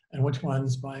and which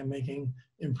ones, by making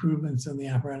improvements in the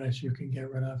apparatus, you can get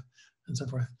rid of, and so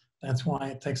forth. That's why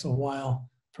it takes a while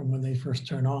from when they first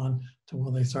turn on to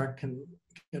when they start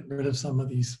get rid of some of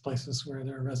these places where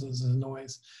there are resonance and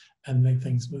noise and make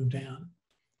things move down.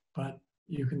 But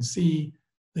you can see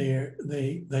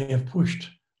they have pushed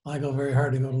LIGO very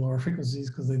hard to go to lower frequencies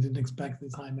because they didn't expect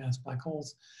these high mass black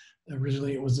holes.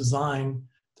 Originally, it was designed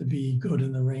to be good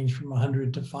in the range from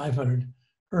 100 to 500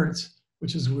 hertz,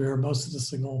 which is where most of the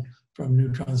signal from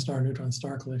neutron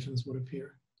star collisions would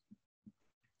appear.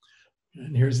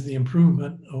 And here's the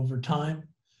improvement over time.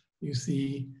 You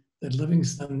see that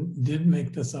Livingston did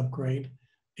make this upgrade.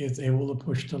 It's able to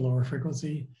push to lower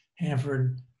frequency.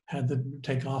 Hanford had to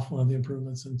take off one of the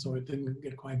improvements, and so it didn't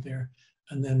get quite there.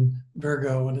 And then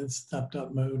Virgo, in its stepped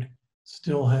up mode,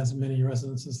 still has many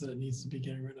resonances that it needs to be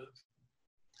getting rid of.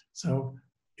 So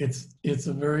it's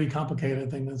a very complicated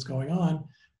thing that's going on.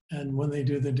 And when they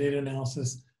do the data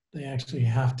analysis, they actually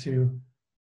have to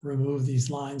remove these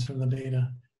lines from the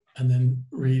data and then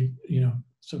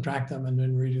subtract them and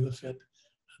then redo the fit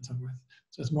and so forth.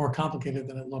 So it's more complicated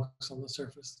than it looks on the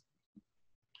surface.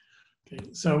 Okay,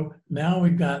 so now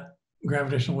we've got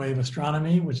gravitational wave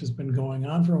astronomy, which has been going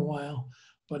on for a while,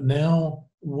 but now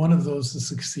one of those has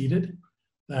succeeded.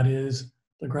 That is,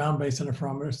 the ground-based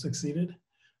interferometer succeeded.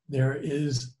 There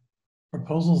is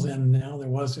proposals in now. There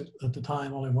was at the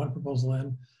time only one proposal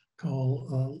in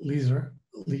called LISA,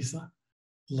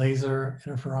 Laser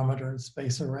Interferometer and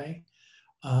Space Array.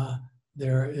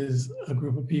 There is a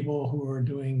group of people who are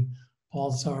doing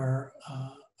pulsar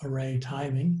array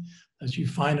timing. As you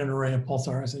find an array of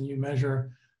pulsars and you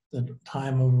measure the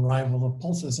time of arrival of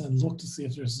pulses and look to see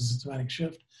if there's a systematic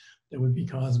shift that would be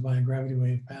caused by a gravity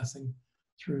wave passing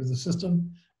through the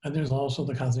system. And there's also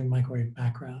the cosmic microwave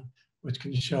background, which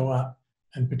can show up.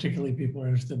 And particularly people are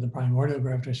interested in the primordial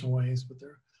gravitational waves, but there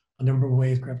are a number of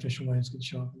ways gravitational waves can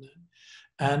show up in that.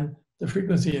 And the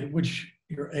frequency at which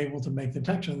you're able to make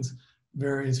detections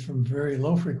varies from very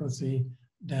low frequency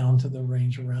down to the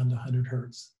range around 100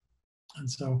 hertz. And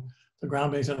so the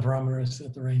ground-based interferometer is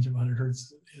at the range of 100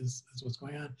 hertz is what's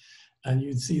going on. And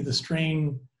you'd see the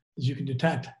strain that you can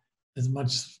detect is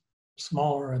much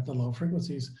smaller at the low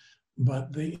frequencies,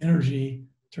 but the energy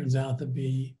turns out to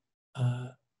be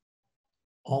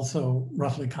also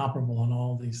roughly comparable on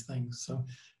all these things. So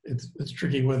it's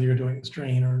tricky whether you're doing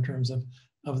strain or in terms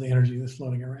of the energy that's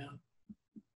floating around.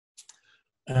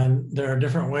 And there are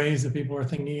different ways that people are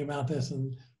thinking about this,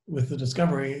 and with the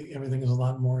discovery, everything is a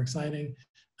lot more exciting.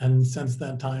 And since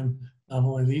that time, not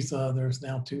only LISA, there's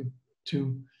now two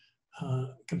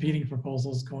competing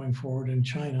proposals going forward in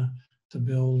China to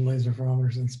build laser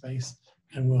interferometers in space,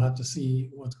 and we'll have to see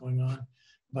what's going on.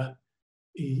 But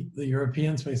the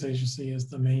European Space Agency is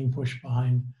the main push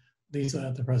behind LISA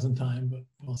at the present time, but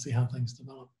we'll see how things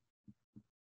develop.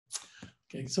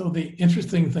 Okay, so the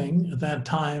interesting thing at that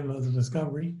time of the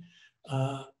discovery,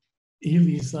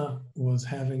 ELISA was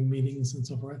having meetings and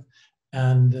so forth,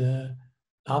 and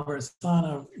Albert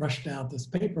Sana rushed out this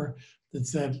paper that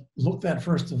said, look, that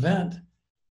first event,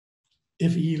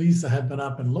 if ELISA had been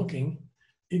up and looking,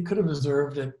 it could have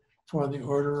observed it for the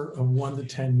order of 1 to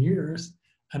 10 years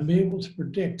and be able to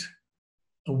predict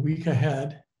a week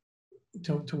ahead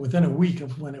to within a week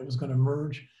of when it was going to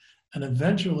merge, and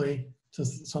eventually to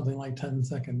something like 10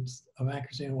 seconds of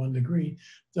accuracy in 1 degree,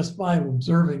 just by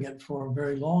observing it for a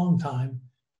very long time.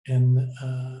 And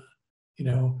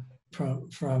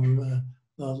from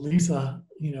the LISA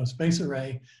space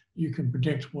array, you can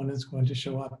predict when it's going to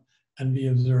show up and be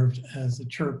observed as a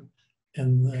chirp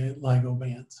in the LIGO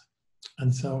bands.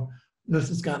 And so this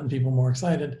has gotten people more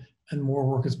excited, and more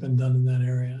work has been done in that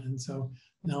area. And so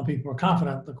now people are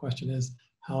confident. The question is,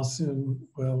 how soon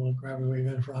will a gravity wave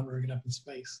interferometer get up in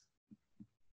space?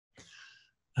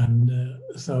 And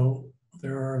so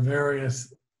there are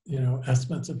various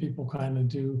estimates that people kind of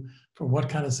do for what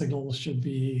kind of signals should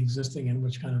be existing in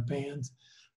which kind of bands.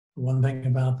 One thing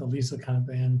about the LISA kind of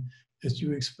band is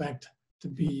you expect to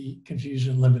be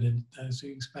confusion limited. That is,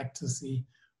 you expect to see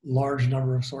large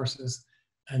number of sources,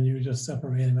 and you just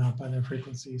separate them out by their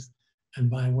frequencies and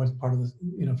by what part of the,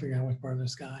 figure out which part of the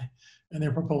sky. And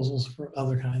there are proposals for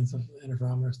other kinds of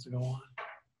interferometers to go on.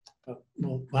 But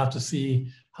we'll have to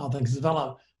see how things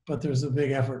develop. But there's a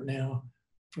big effort now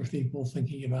for people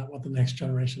thinking about what the next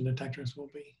generation detectors will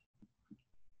be.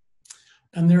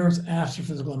 And there's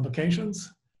astrophysical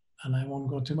implications. And I won't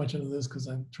go too much into this because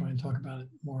I'm trying to talk about it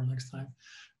more next time.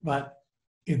 But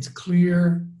it's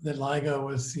clear that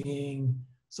LIGO is seeing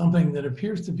something that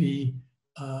appears to be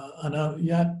an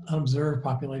yet unobserved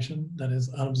population, that is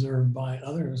unobserved by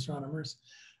other astronomers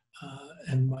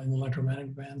and by the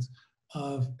electromagnetic bands,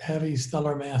 of heavy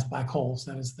stellar mass black holes.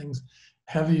 That is, things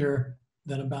heavier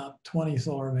than about 20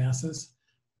 solar masses.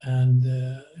 And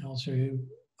I'll show you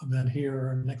that here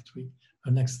or next week.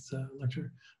 next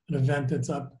lecture, an event that's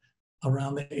up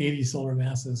around the 80 solar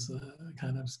masses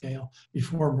kind of scale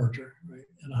before merger, right,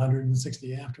 and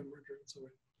 160 after merger and so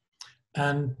on.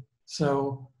 And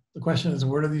so the question is,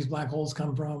 where do these black holes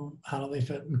come from? How do they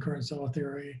fit in current stellar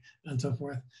theory and so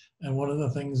forth? And one of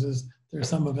the things is there's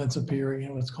some events appearing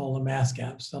in what's called a mass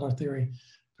gap. Stellar theory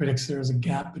predicts there's a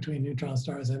gap between neutron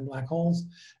stars and black holes,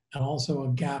 and also a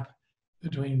gap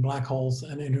between black holes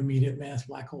and intermediate mass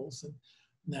black holes. And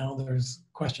now there's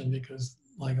a question because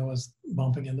LIGO is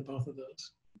bumping into both of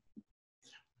those.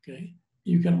 Okay,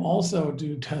 you can also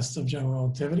do tests of general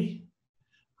relativity,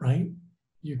 right?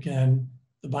 You can,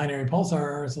 the binary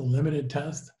pulsar is a limited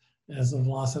test. It has a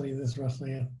velocity that's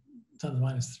roughly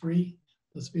 10⁻�3,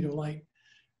 the speed of light.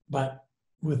 But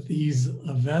with these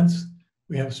events,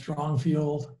 we have strong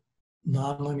field,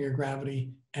 nonlinear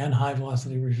gravity, and high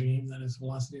velocity regime, that is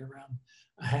velocity around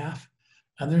 1/2.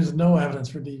 And there's no evidence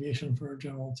for deviation for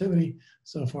general relativity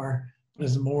so far. But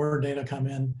as more data come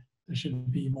in, there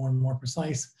should be more and more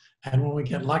precise. And when we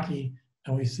get lucky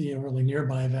and we see a really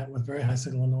nearby event with very high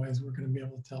signal noise, we're going to be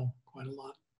able to tell quite a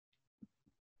lot.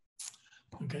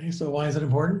 Okay, so why is it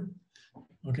important?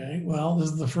 Okay, well, this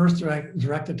is the first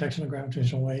direct detection of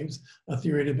gravitational waves, a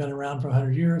theory that had been around for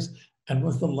 100 years and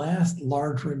was the last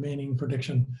large remaining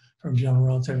prediction from general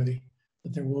relativity,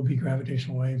 that there will be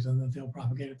gravitational waves and that they'll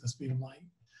propagate at the speed of light.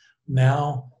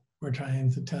 Now we're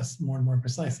trying to test more and more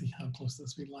precisely how close to the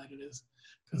speed of light it is,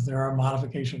 because there are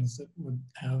modifications that would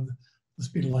have the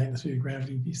speed of light and the speed of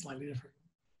gravity be slightly different.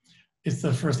 It's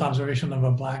the first observation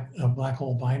of black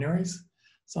hole binaries,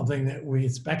 something that we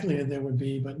speculated there would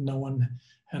be, but no one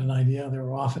had an idea. They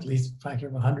were off at least a factor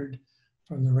of 100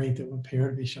 from the rate that would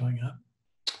appear to be showing up.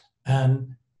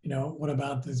 And, you know, what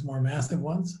about these more massive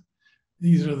ones?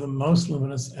 These are the most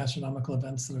luminous astronomical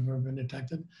events that have ever been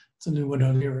detected. It's a new window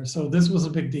of the universe. So this was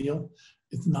a big deal.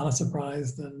 It's not a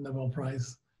surprise that a Nobel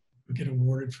Prize would get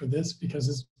awarded for this, because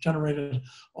it's generated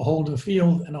a whole new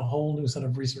field and a whole new set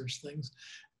of research things.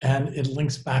 And it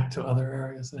links back to other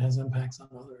areas. It has impacts on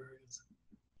other areas.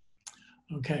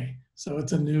 Okay, so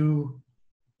it's a new,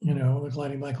 you know, the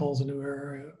colliding black hole is a new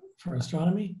area for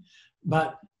astronomy,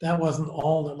 but that wasn't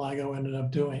all that LIGO ended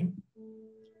up doing.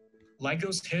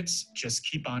 LIGO's hits just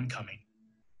keep on coming.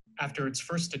 After its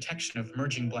first detection of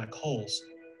merging black holes,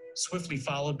 swiftly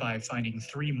followed by finding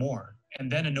 3 more,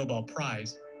 and then a Nobel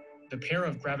Prize, the pair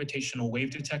of gravitational wave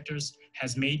detectors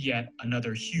has made yet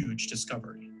another huge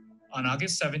discovery. On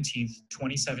August 17,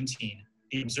 2017,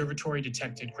 the observatory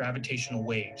detected gravitational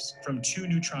waves from 2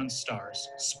 neutron stars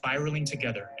spiraling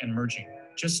together and merging.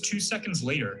 Just 2 seconds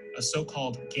later, a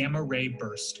so-called gamma-ray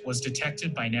burst was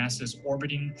detected by NASA's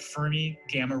orbiting Fermi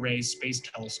Gamma-Ray Space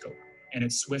Telescope and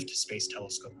its Swift Space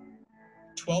Telescope.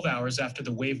 12 hours after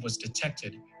the wave was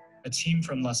detected, a team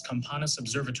from Las Campanas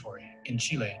Observatory in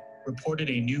Chile reported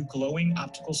a new glowing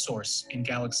optical source in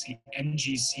galaxy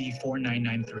NGC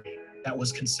 4993 that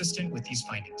was consistent with these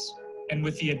findings. And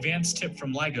with the advanced tip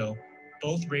from LIGO,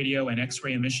 both radio and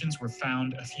X-ray emissions were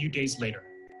found a few days later,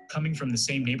 coming from the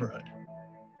same neighborhood.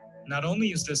 Not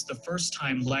only is this the first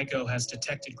time LIGO has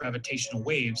detected gravitational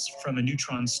waves from a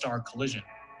neutron star collision,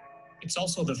 it's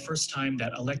also the first time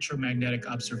that electromagnetic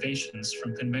observations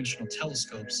from conventional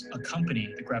telescopes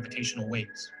accompany the gravitational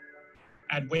waves.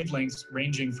 At wavelengths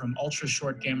ranging from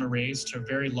ultra-short gamma rays to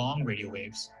very long radio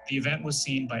waves, the event was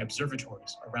seen by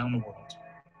observatories around the world.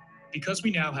 Because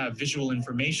we now have visual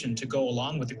information to go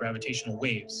along with the gravitational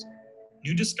waves,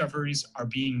 new discoveries are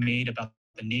being made about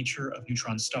the nature of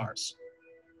neutron stars.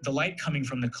 The light coming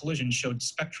from the collision showed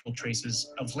spectral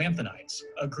traces of lanthanides,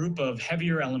 a group of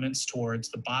heavier elements towards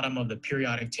the bottom of the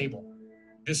periodic table.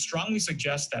 This strongly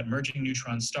suggests that merging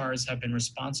neutron stars have been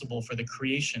responsible for the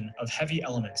creation of heavy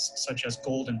elements such as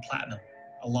gold and platinum,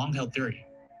 a long-held theory.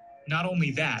 Not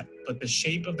only that, but the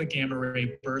shape of the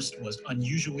gamma-ray burst was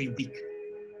unusually weak.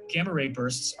 Gamma-ray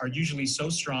bursts are usually so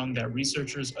strong that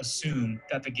researchers assume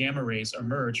that the gamma rays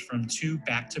emerge from 2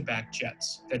 back-to-back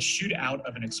jets that shoot out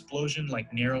of an explosion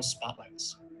like narrow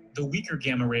spotlights. The weaker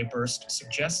gamma-ray burst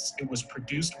suggests it was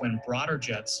produced when broader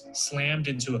jets slammed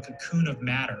into a cocoon of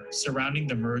matter surrounding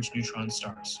the merged neutron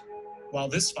stars. While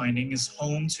this finding is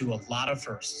home to a lot of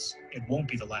firsts, it won't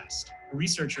be the last.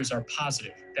 Researchers are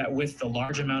positive that with the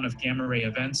large amount of gamma-ray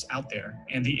events out there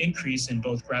and the increase in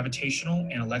both gravitational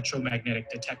and electromagnetic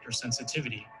detector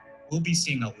sensitivity, we'll be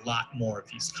seeing a lot more of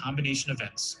these combination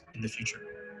events in the future.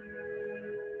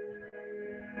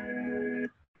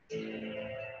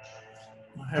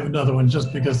 I have another one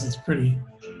just because it's pretty,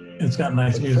 it's got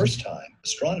nice music. For the first time,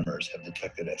 astronomers have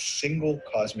detected a single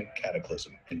cosmic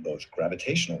cataclysm in both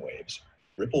gravitational waves,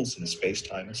 ripples in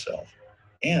space-time itself,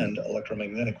 and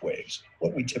electromagnetic waves,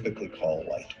 what we typically call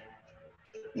light.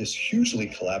 This hugely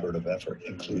collaborative effort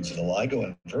includes the LIGO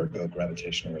and Virgo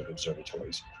gravitational wave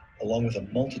observatories, along with a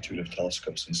multitude of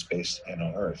telescopes in space and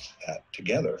on Earth that,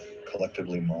 together,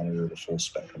 collectively monitor the full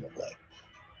spectrum of light.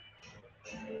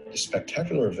 The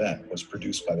spectacular event was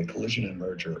produced by the collision and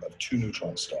merger of two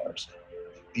neutron stars.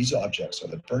 These objects are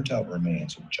the burnt-out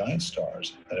remains of giant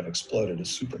stars that have exploded as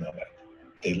supernovae.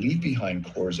 They leave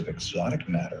behind cores of exotic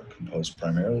matter composed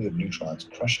primarily of neutrons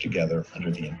crushed together under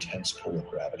the intense pull of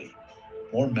gravity.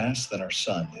 More mass than our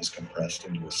sun is compressed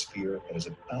into a sphere that is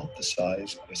about the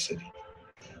size of a city.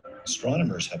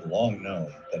 Astronomers have long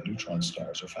known that neutron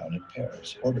stars are found in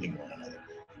pairs, orbiting one another.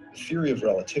 The theory of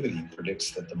relativity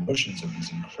predicts that the motions of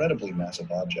these incredibly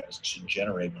massive objects should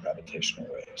generate gravitational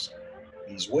waves.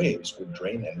 These waves would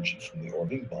drain energy from the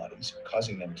orbiting bodies,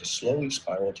 causing them to slowly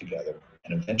spiral together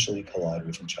and eventually collide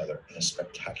with each other in a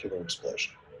spectacular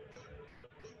explosion.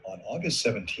 On August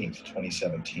 17,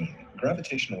 2017, a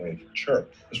gravitational wave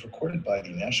chirp was recorded by the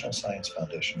National Science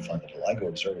Foundation-funded LIGO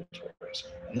observatories,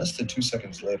 and less than 2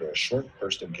 seconds later, a short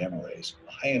burst of gamma rays,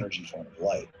 a high-energy form of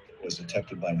light, was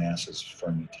detected by NASA's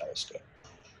Fermi telescope.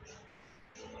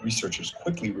 Researchers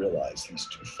quickly realized these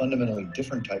two fundamentally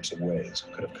different types of waves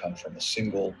could have come from a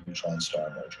single neutron-star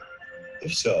merger.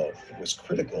 If so, it was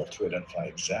critical to identify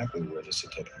exactly where this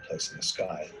had taken place in the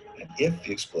sky, and if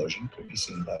the explosion could be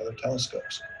seen by other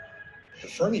telescopes. The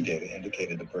Fermi data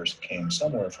indicated the burst came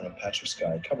somewhere from a patch of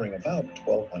sky covering about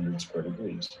 1,200 square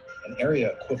degrees, an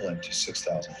area equivalent to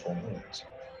 6,000 full moons.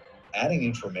 Adding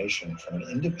information from an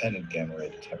independent gamma ray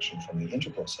detection from the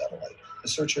integral satellite, the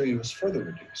search area was further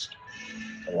reduced.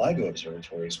 The LIGO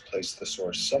observatories placed the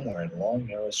source somewhere in long,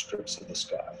 narrow strips of the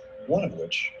sky, one of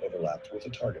which overlapped with a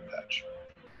target patch.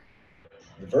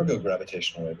 The Virgo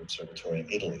Gravitational Wave Observatory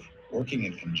in Italy, working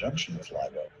in conjunction with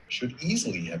LIGO, should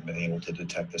easily have been able to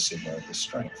detect a signal of this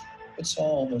strength, but saw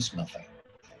almost nothing.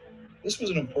 This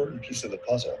was an important piece of the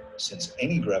puzzle, since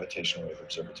any gravitational wave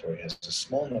observatory has a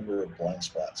small number of blind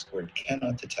spots where it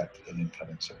cannot detect an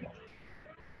incoming signal.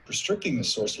 Restricting the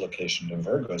source location to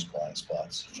Virgo's blind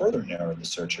spots further narrowed the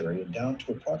search area down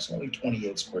to approximately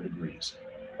 28 square degrees,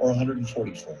 or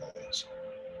 140 full moons.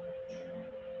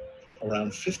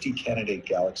 Around 50 candidate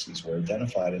galaxies were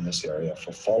identified in this area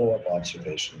for follow-up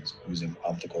observations using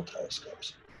optical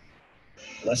telescopes.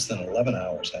 Less than 11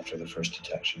 hours after the first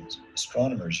detections,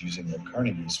 astronomers using the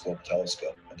Carnegie Swope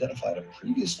telescope identified a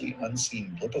previously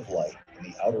unseen blip of light in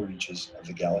the outer reaches of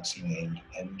the galaxy named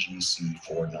NGC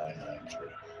 4993.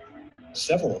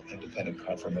 Several independent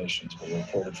confirmations were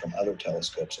reported from other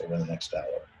telescopes over the next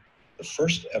hour. The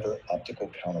first ever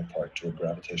optical counterpart to a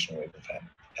gravitational wave event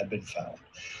had been found.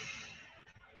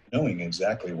 Knowing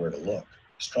exactly where to look,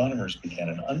 astronomers began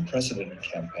an unprecedented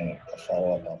campaign of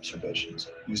follow-up observations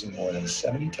using more than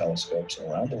 70 telescopes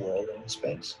around the world and in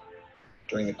space.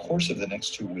 During the course of the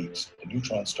next 2 weeks, the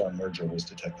neutron-star merger was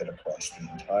detected across the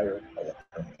entire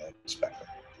electromagnetic spectrum.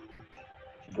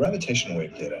 The gravitational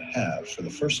wave data have, for the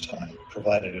first time,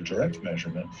 provided a direct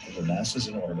measurement of the masses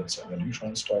and orbits of a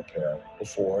neutron-star pair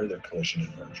before their collision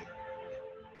and merger.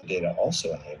 The data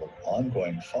also enabled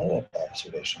ongoing follow-up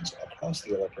observations across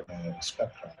the electromagnetic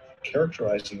spectrum,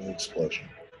 characterizing the explosion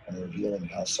and revealing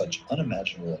how such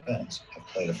unimaginable events have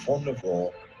played a formative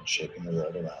role in shaping the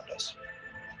world around us.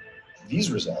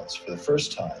 These results, for the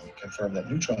first time, confirm that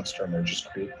neutron star mergers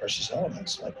create precious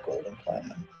elements like gold and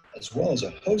platinum, as well as a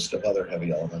host of other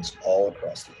heavy elements all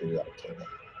across the periodic table.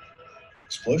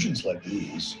 Explosions like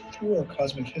these, through our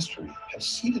cosmic history, have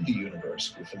seeded the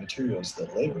universe with the materials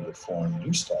that later would form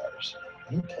new stars,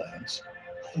 new planets,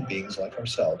 and beings like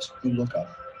ourselves who look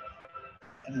up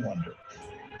and wonder.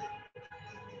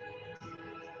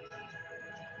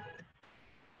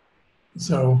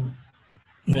 So,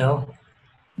 you know,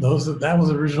 that was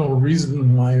the original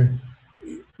reason why,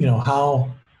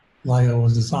 how LIGO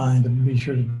was designed, to be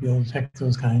sure to be able to detect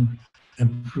those kind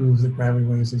and prove that gravity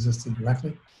waves existed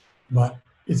directly. But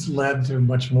it's led to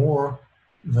much more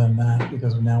than that,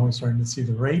 because now we're starting to see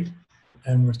the rate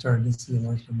and we're starting to see a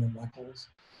large number of black holes.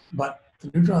 But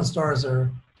the neutron stars are,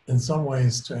 in some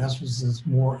ways, to astrophysicists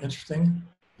more interesting.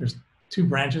 There's two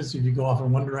branches. If you go off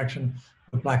in one direction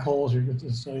with black holes, you're going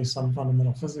to study some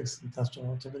fundamental physics and test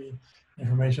relativity,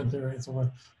 information theory, and so forth.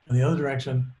 In the other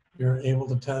direction, you're able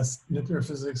to test nuclear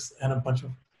physics and a bunch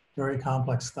of very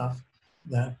complex stuff.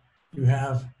 That you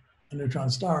have a neutron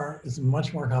star is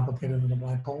much more complicated than a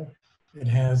black hole. It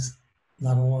has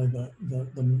not only the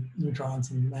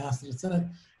neutrons and mass that it's in it,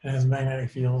 it has magnetic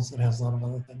fields, it has a lot of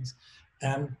other things.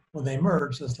 And when they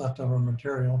merge, there's leftover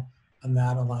material, and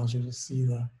that allows you to see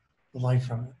the light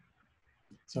from it.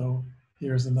 So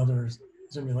here's another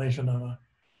simulation of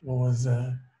was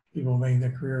people making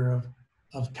their career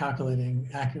of calculating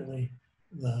accurately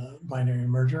the binary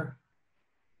merger.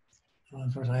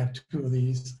 Unfortunately, I have two of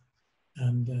these,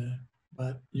 and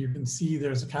but you can see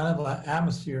there's a kind of an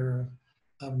atmosphere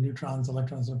of neutrons,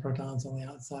 electrons, and protons on the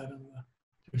outside of the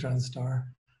neutron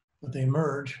star, but they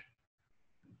merge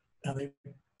and they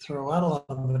throw out a lot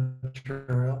of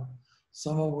material,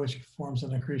 some of which forms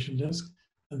an accretion disk,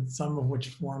 and some of which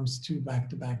forms two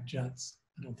back-to-back jets.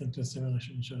 I don't think the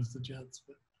simulation shows the jets,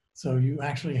 but so you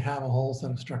actually have a whole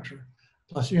set of structure.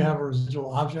 Plus you have a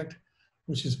residual object,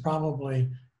 which is probably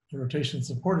a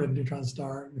rotation-supported neutron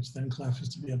star, which then collapses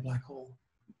to be a black hole.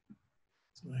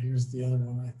 So here's the other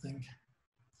one, I think.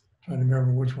 Trying to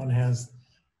remember which one has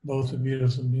both the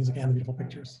beautiful music and the beautiful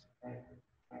pictures.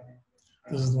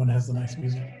 This is the one that has the nice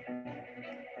music.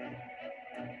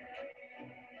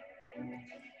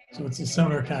 So it's a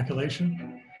similar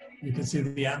calculation. You can see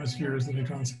the atmospheres, the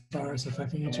neutron stars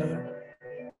affecting each other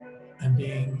and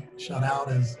being shot out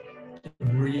as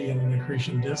debris in an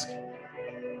accretion disk.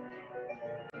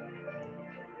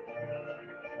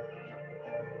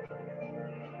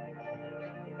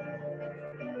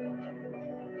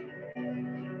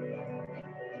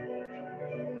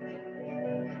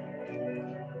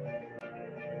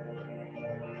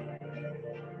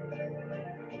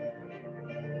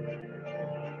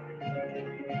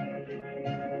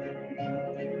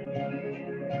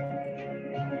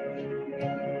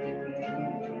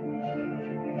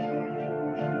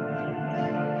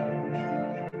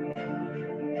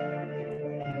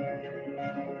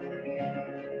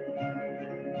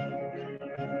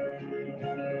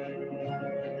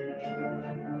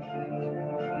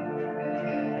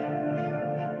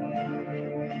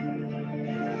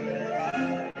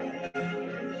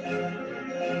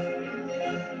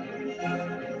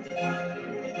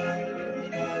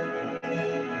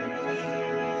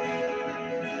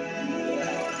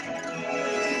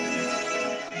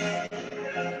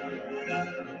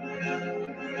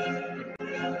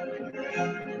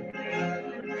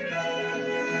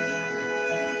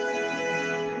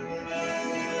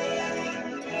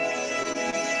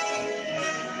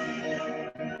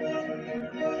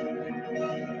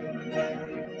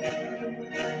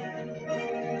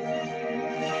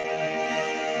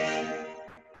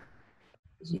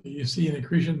 So you see an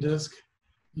accretion disk,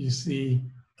 you see,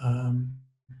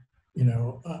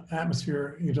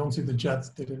 atmosphere. You don't see the jets.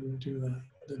 They didn't do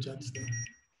the jets thing.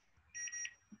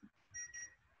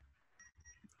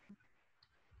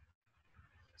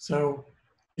 So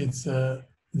it's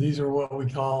these are what we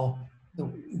call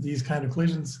these kind of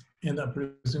collisions end up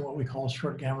producing what we call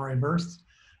short gamma ray bursts,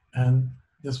 and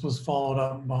this was followed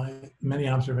up by many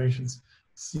observations,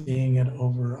 seeing it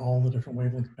over all the different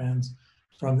wavelength bands,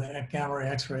 from the gamma ray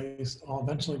X-rays,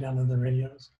 eventually down to the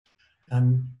radios.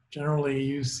 And generally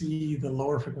you see the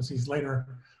lower frequencies later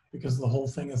because the whole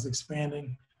thing is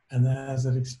expanding. And then as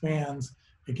it expands,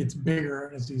 it gets bigger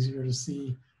and it's easier to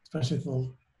see, especially at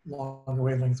the longer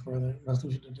wavelengths where the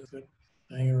resolution is good,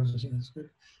 the angular resolution is good.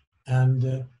 And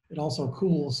it also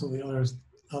cools, so the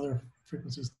other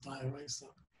frequencies die away.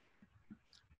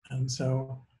 And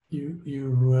so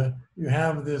you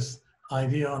have this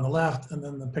idea on the left and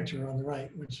then the picture on the right,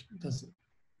 which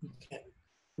you can't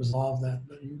resolve that,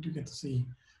 but you do get to see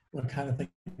what kind of thing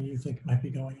you think might be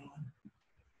going on.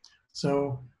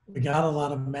 So we got a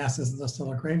lot of masses in the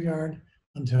stellar graveyard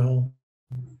until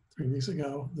 3 weeks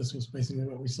ago. This was basically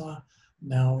what we saw.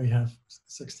 Now we have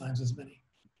 6 times as many.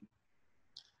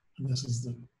 And this is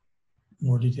the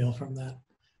more detail from that.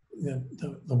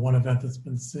 The one event that's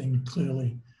been seen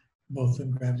clearly both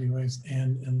in gravity waves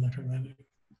and in electromagnetic.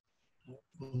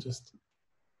 We'll just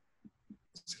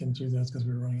skim through this because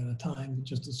we're running out of time, but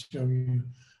just to show you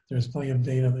there's plenty of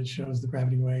data that shows the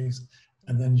gravity waves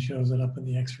and then shows it up in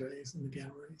the X-rays and the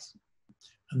gamma rays,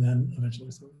 and then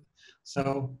eventually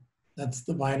so that's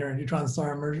the binary neutron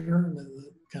star merger, and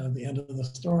kind of the end of the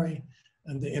story.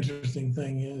 And the interesting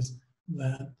thing is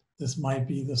that this might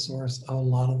be the source of a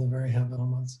lot of the very heavy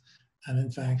elements. And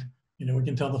in fact, we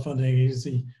can tell the funding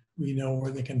agency, we know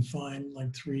where they can find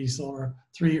like 3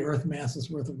 Earth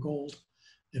masses worth of gold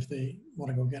if they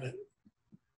want to go get it.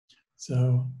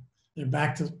 So they're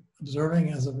back to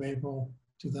observing as of April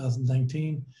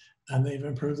 2019, and they've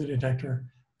improved the detector,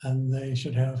 and they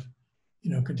should have,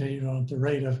 continued on at the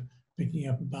rate of picking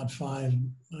up about 5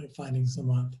 findings a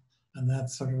month. And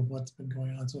that's sort of what's been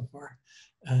going on so far.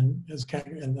 And as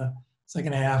in the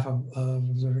second half of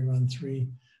observing run 3,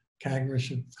 CAGRA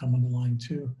should come on the line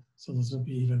 2. So this will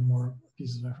be even more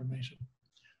pieces of information.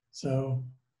 So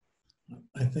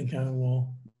I think I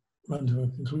will run to a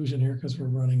conclusion here because we're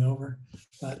running over.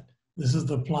 But this is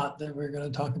the plot that we're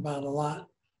going to talk about a lot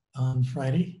on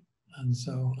Friday. And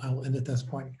so I'll end at this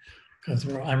point because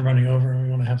I'm running over and we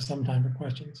want to have some time for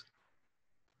questions.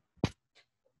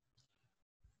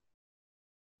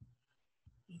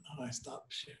 How do I stop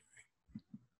sharing?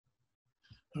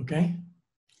 Okay.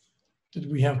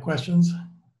 Did we have questions?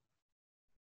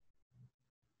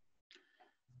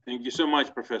 Thank you so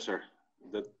much, Professor.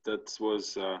 That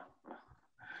was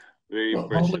very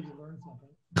impressive.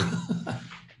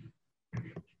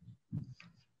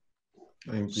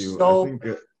 Thank you. So,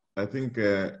 I think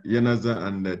Yenaza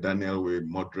and Daniel will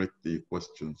moderate the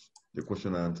questions, the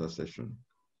question and answer session.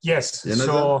 Yes. Yenaza?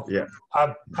 So yeah.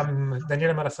 I'm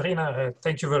Daniele Malafarina.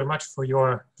 Thank you very much for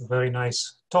your very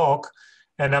nice talk.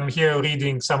 And I'm here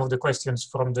reading some of the questions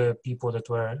from the people that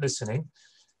were listening.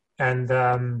 And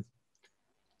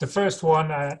the first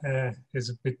one is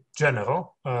a bit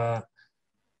general.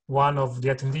 One of the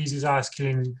attendees is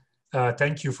asking,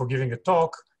 thank you for giving a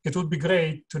talk. It would be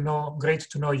great to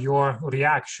know your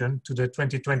reaction to the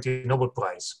 2020 Nobel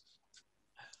Prize.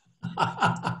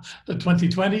 The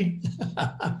 2020?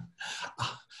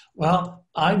 Well,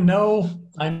 I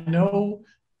know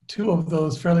two of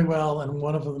those fairly well and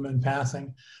one of them in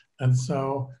passing. And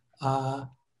so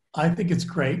I think it's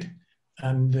great.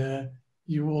 And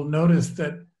you will notice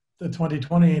that the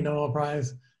 2020 Nobel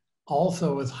Prize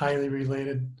also is highly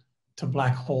related to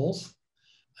black holes,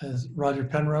 as Roger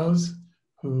Penrose,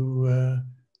 who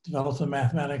developed the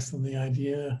mathematics and the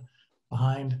idea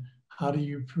behind how do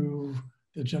you prove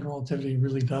that general relativity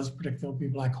really does predict there'll be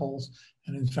black holes.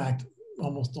 And in fact,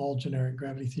 almost all generic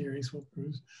gravity theories will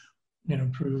prove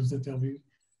that there'll be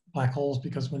black holes,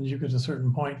 because when you get to a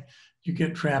certain point, you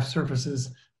get trapped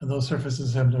surfaces, and those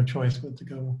surfaces have no choice but to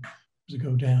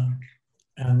go down.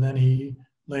 And then he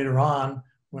later on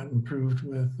went and proved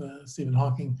with Stephen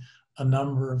Hawking a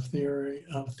number of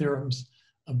theorems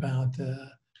about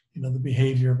the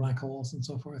behavior of black holes and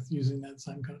so forth, using that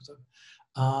same kind of stuff.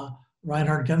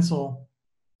 Reinhard Genzel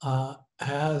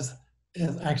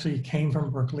actually came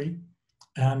from Berkeley,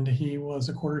 and he was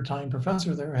a quarter-time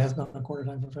professor there, has been a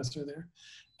quarter-time professor there.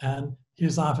 And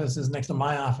his office is next to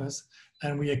my office,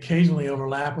 and we occasionally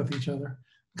overlap with each other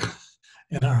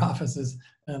in our offices.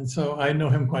 And so I know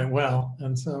him quite well.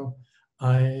 And so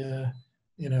I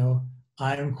know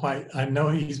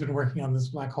he's been working on this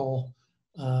black hole,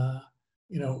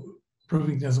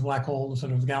 proving there's a black hole in the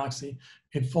center of the galaxy.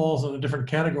 It falls in a different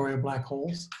category of black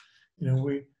holes.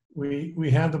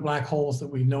 We have the black holes that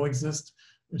we know exist,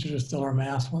 which are stellar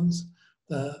mass ones.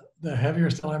 The heavier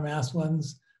stellar mass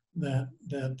ones that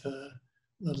the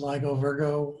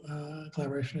LIGO-Virgo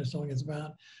collaboration is telling us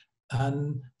about.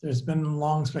 And there's been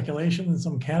long speculation and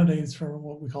some candidates for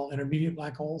what we call intermediate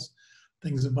black holes,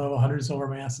 things above 100 solar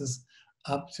masses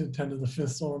up to 10 to the 5th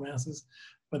solar masses.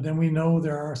 But then we know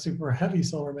there are super heavy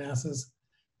solar masses,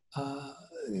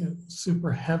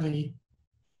 super heavy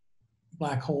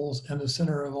black holes in the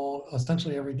center of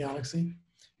essentially every galaxy.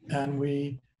 And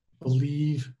we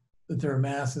believe that their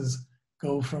masses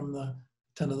go from the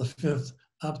 10 to the 5th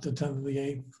up to 10 to the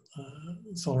 8th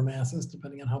solar masses,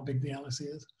 depending on how big the galaxy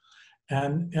is.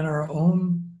 And in our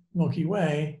own Milky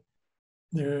Way,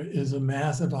 there is a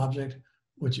massive object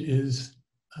which is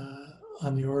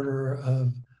on the order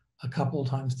of a couple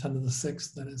times 10 to the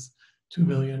 6th, that is 2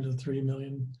 million to 3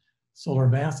 million solar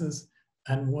masses.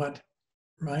 And what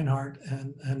Reinhard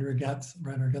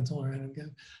Genzel,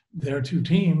 their two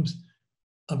teams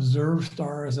observed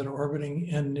stars that are orbiting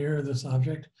in near this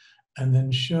object, and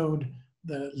then showed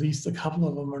that at least a couple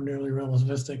of them are nearly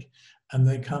relativistic, and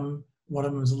they come, one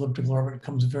of them is elliptical orbit,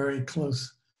 comes very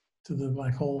close to the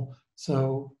black hole.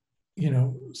 So,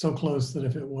 so close that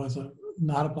if it was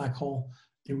not a black hole,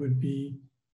 it would be,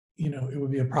 it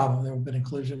would be a problem. There would have been a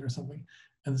collision or something.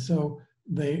 And so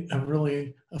they have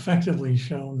really effectively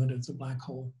shown that it's a black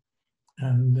hole.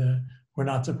 And we're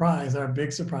not surprised. Our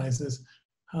big surprise is,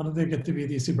 how did they get to be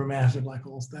these supermassive black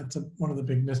holes? That's one of the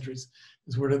big mysteries,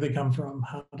 is where did they come from?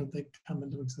 How did they come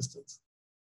into existence?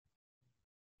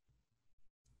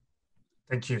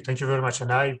 Thank you. Thank you very much.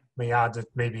 And I may add that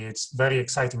maybe it's very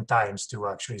exciting times to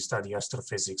actually study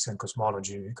astrophysics and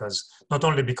cosmology, because not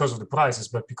only because of the prizes,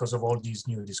 but because of all these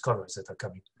new discoveries that are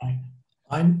coming.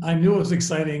 I knew it was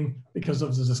exciting because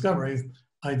of the discoveries.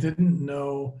 I didn't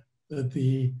know that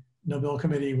the Nobel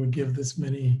Committee would give this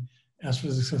many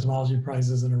astrophysics cosmology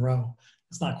prizes in a row.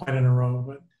 It's not quite in a row,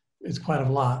 but it's quite a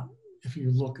lot if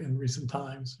you look in recent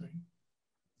times. Right?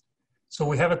 So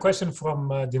we have a question from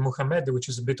De Mohamed, which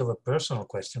is a bit of a personal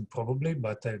question probably,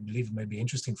 but I believe may be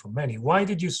interesting for many. Why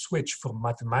did you switch from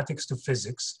mathematics to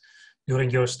physics during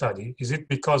your study? Is it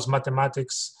because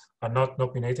mathematics are not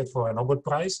nominated for a Nobel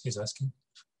Prize? He's asking.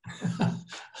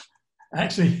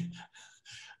 Actually,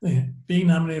 being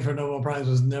nominated for a Nobel Prize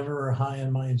was never high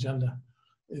in my agenda.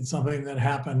 It's something that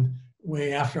happened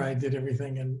way after I did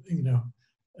everything, and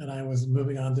and I was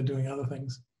moving on to doing other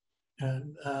things.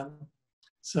 And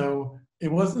so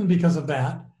it wasn't because of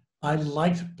that. I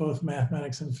liked both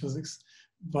mathematics and physics,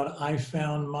 but I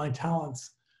found my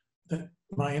talents, that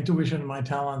my intuition and my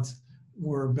talents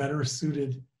were better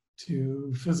suited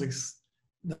to physics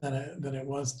than it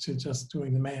was to just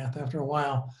doing the math. After a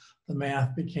while, the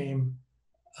math became,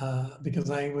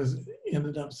 because I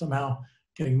ended up somehow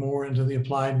getting more into the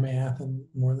applied math and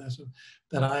more of that stuff,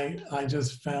 that I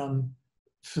just found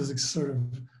physics sort of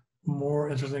more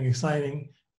interesting, exciting,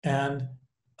 and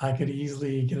I could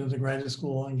easily get into graduate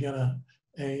school and get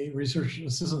a research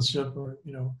assistantship, or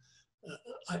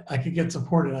I could get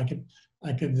supported.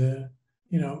 I could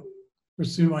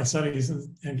pursue my studies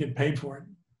and get paid for it.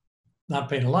 Not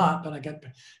paid a lot, but I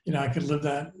could live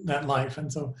that life.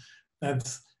 And so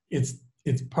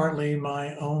it's partly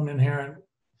my own inherent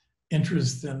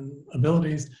interest and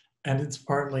abilities, and it's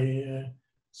partly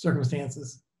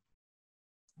circumstances.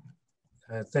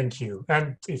 Thank you.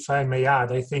 And if I may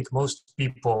add, I think most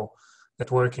people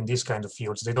that work in these kind of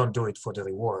fields, they don't do it for the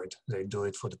reward. They do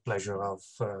it for the pleasure of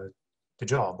the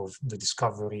job, of the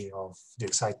discovery, of the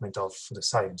excitement of the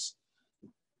science.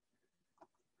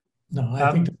 No,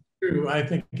 I think that's true. I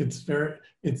think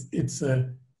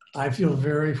I feel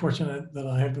very fortunate that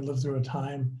I have lived through a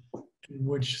time in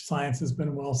which science has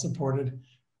been well supported,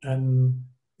 and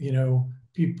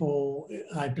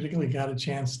I particularly got a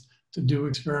chance to do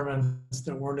experiments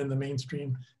that weren't in the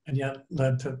mainstream and yet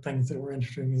led to things that were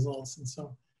interesting results. And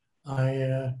so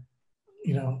I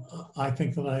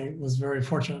think that I was very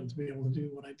fortunate to be able to do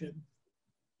what I did.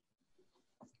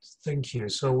 Thank you.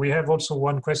 So we have also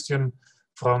one question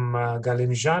from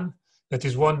Galim Jean that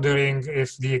is wondering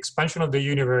if the expansion of the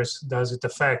universe, does it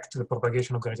affect the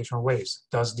propagation of gravitational waves?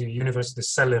 Does the universe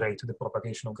decelerate the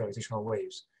propagation of gravitational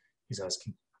waves? He's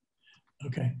asking.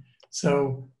 Okay,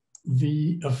 so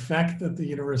the effect that the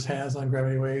universe has on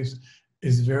gravity waves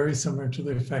is very similar to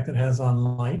the effect it has on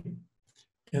light,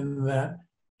 in that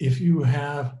if you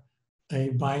have a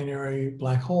binary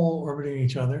black hole orbiting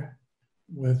each other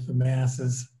with the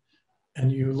masses,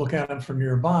 and you look at them from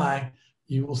nearby,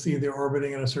 you will see they're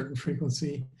orbiting at a certain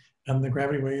frequency, and the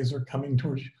gravity waves are coming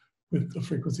towards you with a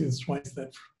frequency that's twice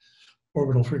that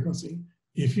orbital frequency.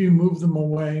 If you move them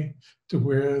away to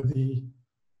where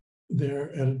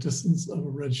they're at a distance of a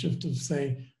redshift of,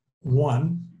 say,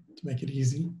 1, to make it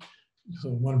easy, so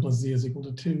 1 plus z is equal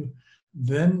to 2,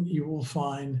 then you will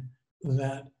find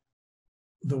that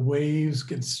the waves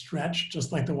get stretched,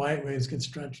 just like the light waves get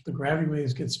stretched, the gravity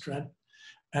waves get stretched,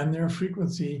 and their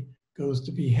frequency goes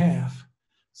to be half.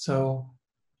 So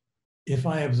if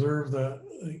I observe the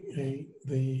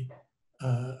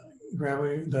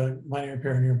binary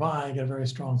pair nearby, I get a very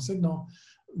strong signal,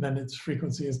 then its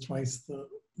frequency is twice the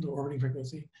orbiting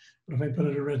frequency. But if I put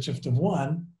it at a redshift of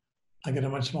 1, I get a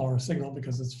much smaller signal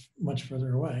because it's much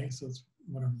further away, so it's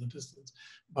whatever the distance.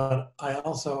 But I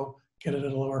also get it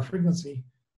at a lower frequency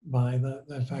by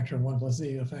that factor of 1 plus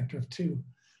z, a factor of 2.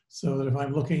 So that if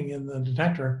I'm looking in the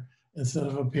detector, instead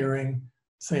of appearing,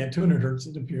 say, at 200 hertz,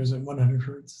 it appears at 100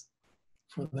 hertz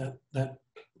for that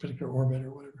particular orbit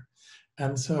or whatever.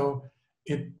 And so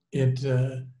the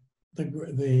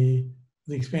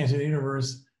expansion of the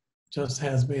universe just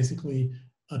has basically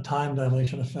a time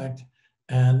dilation effect,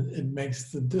 and it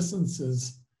makes the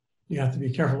distances, you have to be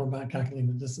careful about calculating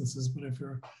the distances, but if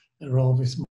you're at relatively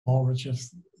small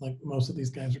redshifts, like most of these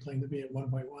guys are claimed to be at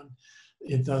 1.1,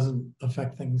 it doesn't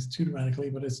affect things too dramatically,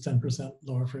 but it's 10%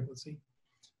 lower frequency.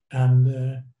 And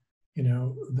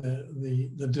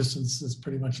the distance is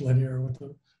pretty much linear with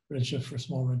the redshift for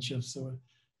small redshifts, so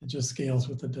it just scales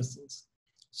with the distance.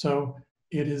 So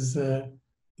it is the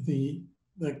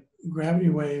gravity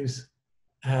waves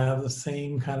have the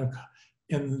same kind of,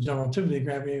 in the general relativity,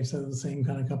 gravity waves have the same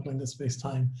kind of coupling to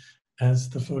space-time as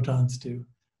the photons do.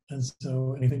 And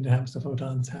so anything that happens to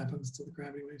photons happens to the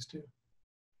gravity waves too.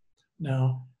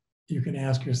 Now, you can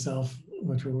ask yourself,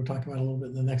 which we will talk about a little bit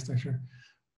in the next lecture,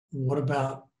 what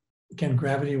about, can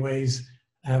gravity waves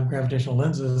have gravitational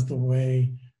lenses the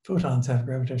way photons have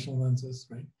gravitational lenses,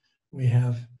 right? We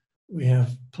have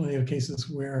plenty of cases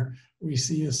where we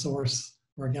see a source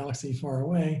or a galaxy far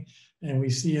away, and we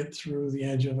see it through the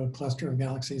edge of a cluster of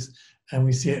galaxies, and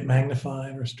we see it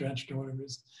magnified or stretched or whatever it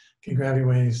is. Can gravity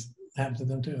waves happen to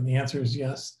them too? And the answer is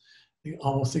yes,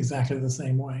 almost exactly the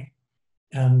same way.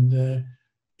 And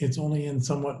it's only in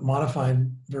somewhat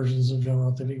modified versions of general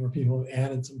relativity, where people have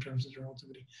added some terms of general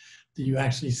relativity, that you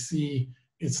actually see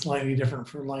it's slightly different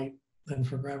for light than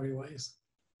for gravity waves.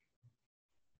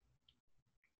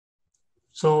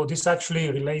 So this actually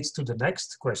relates to the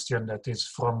next question that is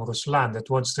from Ruslan that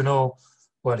wants to know,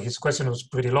 well, his question was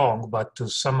pretty long, but to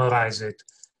summarize it,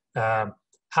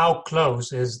 how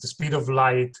close is the speed of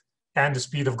light and the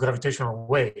speed of gravitational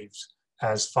waves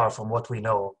as far from what we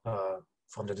know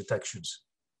from the detections?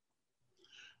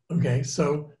 Okay,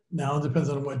 so now it depends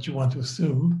on what you want to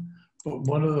assume, but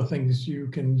one of the things you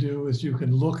can do is you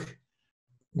can look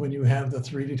when you have the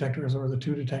 3 detectors or the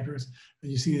 2 detectors,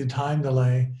 and you see the time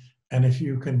delay, and if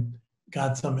you can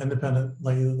got some independent,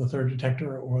 like either the 3rd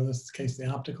detector or in this case the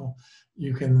optical,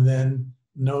 you can then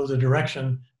know the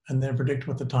direction and then predict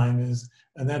what the time is,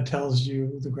 and that tells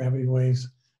you the gravity waves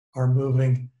are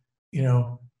moving, you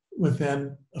know,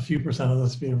 within a few percent of the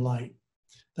speed of light.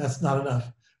 That's not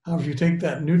enough. However, if you take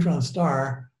that neutron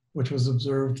star, which was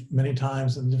observed many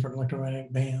times in different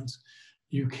electromagnetic bands,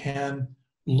 you can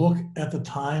look at the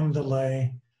time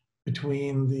delay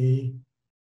between the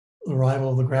arrival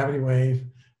of the gravity wave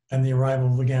and the arrival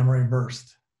of the gamma ray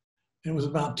burst. It was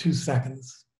about 2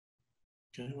 seconds.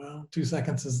 Okay, well, 2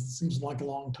 seconds seems like a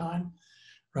long time,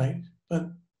 right? But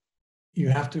you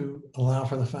have to allow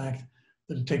for the fact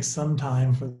that it takes some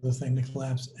time for the thing to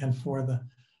collapse and for the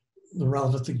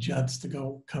relativistic jets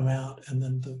to come out and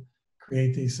then to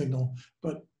create the signal.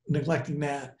 But neglecting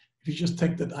that, if you just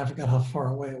take that, I forgot how far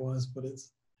away it was, but I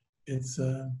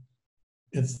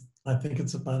think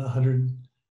it's about 100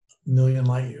 million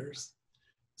light years.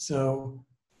 So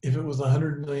if it was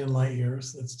 100 million light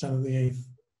years, that's 10 to the 8th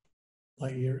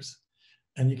light years,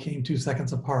 and you came 2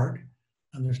 seconds apart,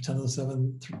 and there's 10 to the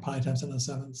 7 pi times 10 to the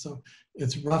 7. So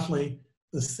it's roughly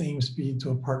the same speed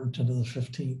to a part in 10 to the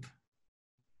 15th.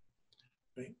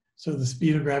 Right? So the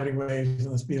speed of gravity waves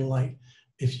and the speed of light,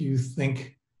 if you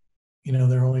think, you know,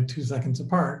 they're only 2 seconds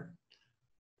apart,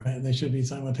 right, and they should be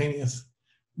simultaneous,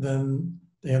 then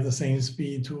they have the same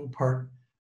speed to a part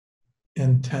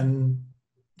in 10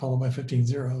 followed by 15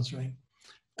 zeros, right?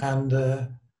 And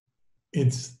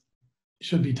it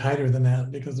should be tighter than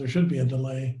that because there should be a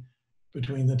delay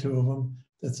between the two of them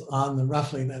that's on the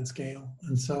roughly that scale.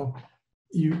 And so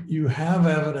you have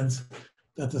evidence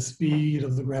that the speed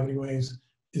of the gravity waves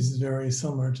is very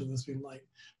similar to the speed of light.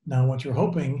 Now, what you're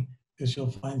hoping is you'll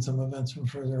find some events from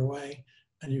further away,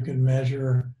 and you can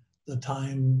measure the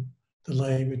time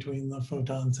delay between the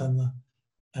photons and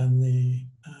the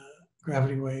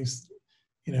gravity waves,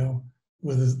 you know,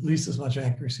 with at least as much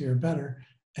accuracy or better,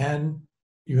 and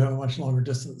you have a much longer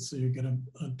distance, so you get a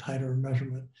tighter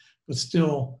measurement. But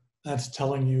still, that's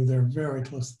telling you they're very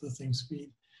close to the same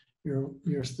speed.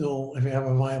 You're still, if you have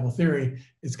a viable theory,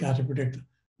 it's got to predict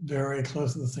very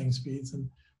close to the same speeds. And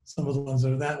some of the ones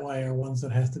that are that way are ones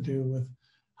that has to do with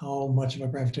how much of a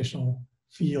gravitational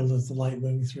field is the light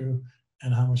moving through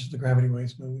and how much of the gravity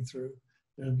waves moving through.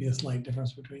 There'll be a slight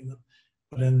difference between them.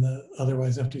 But in the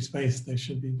otherwise empty space, they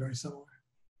should be very similar.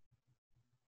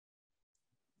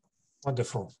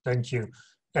 Wonderful, thank you.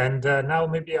 And now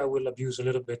maybe I will abuse a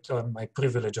little bit on my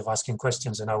privilege of asking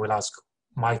questions, and I will ask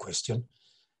my question.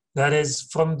 That is,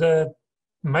 from the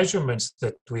measurements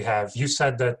that we have, you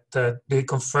said that they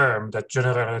confirm that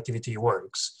general relativity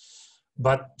works.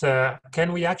 But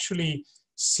can we actually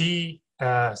see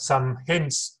some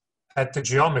hints at the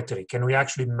geometry? Can we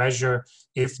actually measure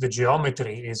if the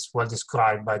geometry is well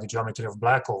described by the geometry of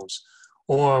black holes,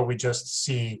 or we just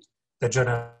see the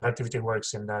general relativity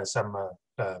works in some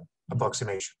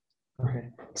approximation? Okay,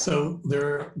 so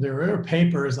there are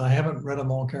papers, I haven't read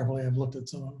them all carefully, I've looked at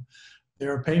some of them.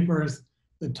 There are papers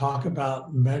that talk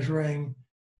about measuring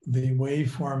the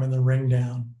waveform in the ring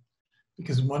down,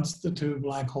 because once the two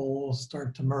black holes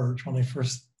start to merge, when they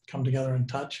first come together and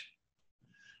touch,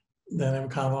 then have a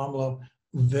common envelope,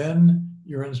 then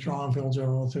you're in strong field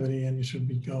general relativity and you should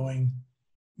be going,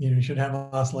 you know, you should have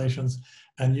oscillations.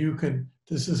 And you could,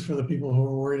 this is for the people who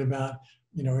are worried about,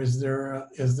 you know, is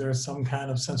there some kind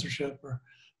of censorship or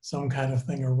some kind of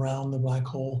thing around the black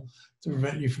hole to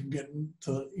prevent you from getting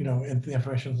to, you know, into the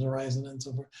information horizon and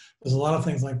so forth. There's a lot of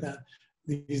things like that.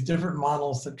 These different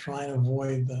models that try and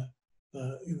avoid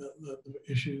the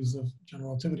issues of general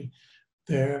relativity,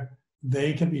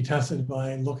 they can be tested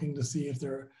by looking to see if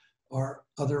there are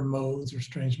other modes or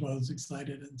strange modes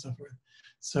excited and so forth.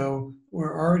 So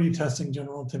we're already testing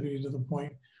general relativity to the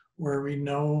point where we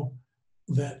know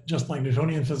that just like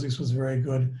Newtonian physics was very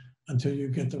good until you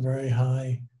get to very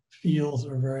high fields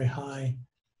or very high,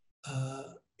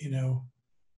 you know,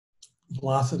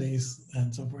 velocities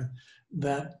and so forth,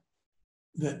 that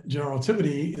general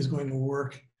relativity is going to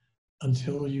work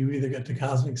until you either get to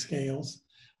cosmic scales,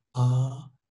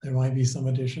 there might be some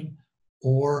addition,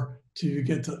 or to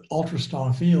get to ultra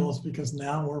strong fields, because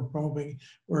now we're probing,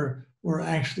 we're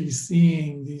actually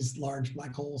seeing these large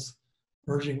black holes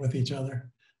merging with each other.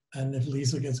 And if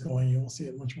Lisa gets going, you'll see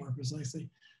it much more precisely.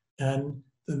 And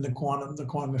then the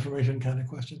quantum information kind of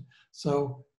question.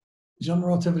 So general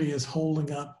relativity is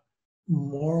holding up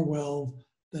more well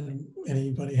than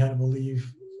anybody had to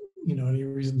believe, any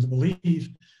reason to believe,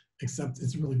 except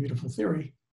it's a really beautiful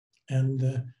theory.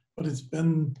 And but it's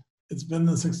been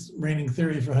the reigning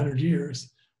theory for 100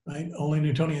 years, right? Only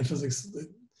Newtonian physics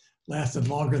lasted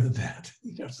longer than that.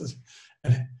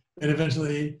 And it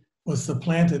eventually was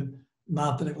supplanted.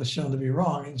 Not that it was shown to be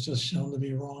wrong; it was just shown to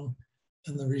be wrong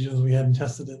in the regions we hadn't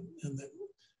tested it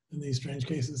in these strange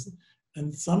cases.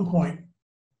 And at some point,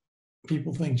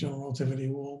 people think general relativity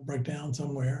will break down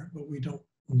somewhere, but we don't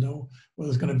know whether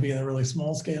it's going to be in the really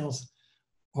small scales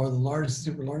or the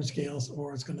super large scales,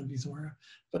 or it's going to be somewhere.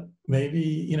 But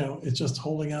maybe, it's just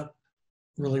holding up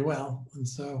really well. And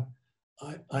so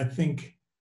I think,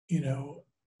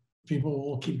 people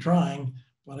will keep trying,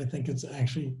 but I think it's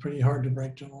actually pretty hard to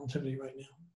break general relativity right now.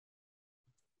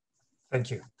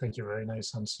 Thank you. Thank you. Very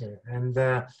nice answer.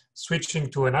 And switching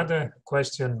to another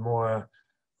question more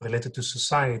related to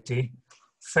society,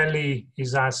 Feli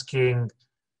is asking,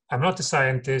 I'm not a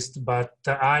scientist, but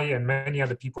I and many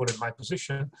other people in my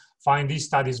position find these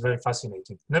studies very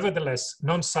fascinating. Nevertheless,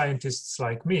 non-scientists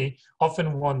like me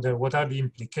often wonder what are the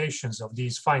implications of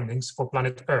these findings for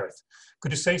planet Earth.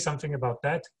 Could you say something about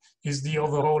that? Is the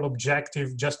overall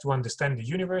objective just to understand the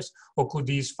universe, or could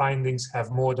these findings have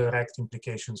more direct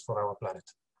implications for our planet?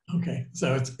 Okay,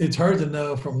 so it's hard to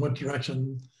know from what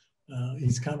direction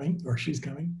he's coming or she's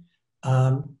coming.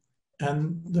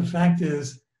 And the fact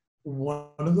is, one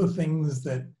of the things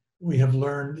that we have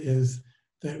learned is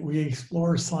that we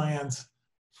explore science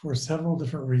for several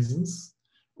different reasons,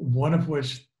 one of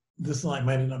which this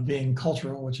might end up being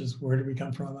cultural, which is where do we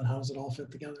come from and how does it all fit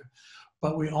together.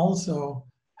 But we also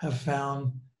have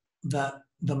found that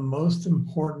the most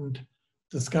important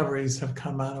discoveries have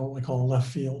come out of what we call left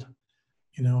field,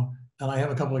 and I have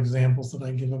a couple examples that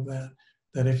I give of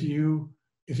that if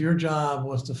your job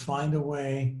was to find a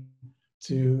way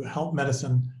to help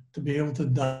medicine, to be able to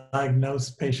diagnose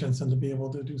patients and to be able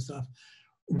to do stuff,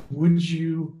 would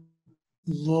you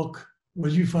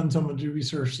fund someone to do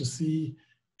research to see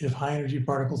if high energy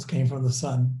particles came from the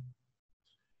sun?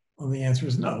 Well, the answer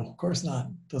is no, of course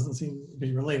not. Doesn't seem to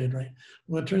be related, right?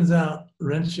 Well, it turns out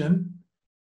Röntgen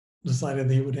decided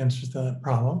that he would interest in that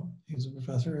problem. He was a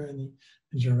professor in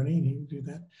Germany and he would do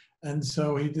that. And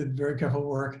so he did very careful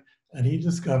work and he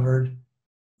discovered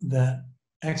that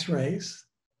X-rays,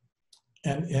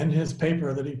 and in his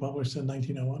paper that he published in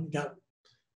 1901, got,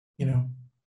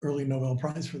 early Nobel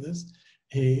Prize for this.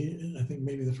 I think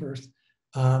maybe the first.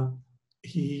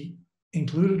 He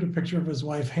included a picture of his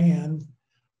wife's hand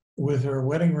with her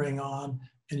wedding ring on,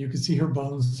 and you could see her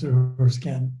bones through her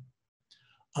skin.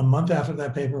 A month after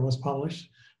that paper was published,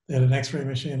 they had an X-ray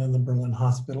machine in the Berlin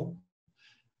hospital.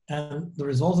 And the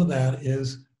result of that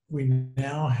is we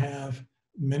now have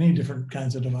many different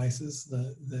kinds of devices,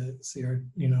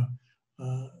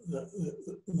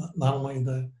 not only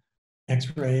the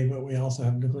X-ray, but we also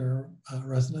have nuclear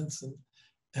resonance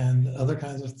and other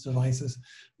kinds of devices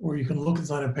where you can look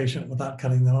inside a patient without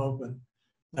cutting them open.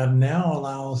 That now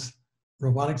allows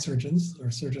robotic surgeons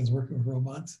or surgeons working with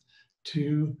robots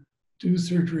to do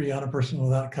surgery on a person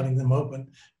without cutting them open,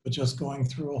 but just going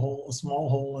through a small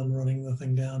hole and running the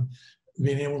thing down,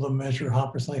 being able to measure how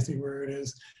precisely where it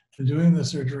is, and doing the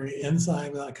surgery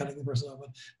inside without cutting the person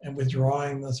open and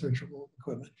withdrawing the surgical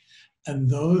equipment. And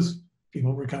those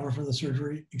people recover from the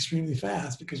surgery extremely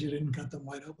fast because you didn't cut them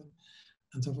wide open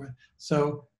and so forth.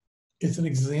 So it's an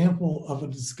example of a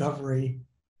discovery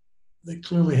that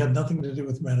clearly had nothing to do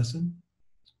with medicine,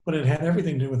 but it had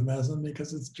everything to do with medicine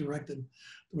because it's directed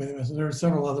the way the medicine. There are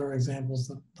several other examples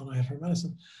that I have for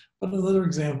medicine, but another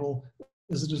example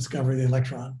is the discovery of the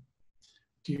electron.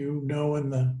 Do you know in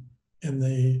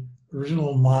the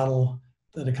original model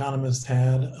that economists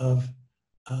had of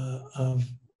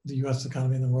the US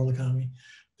economy and the world economy,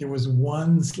 there was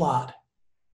one slot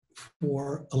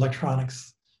for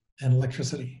electronics and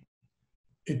electricity.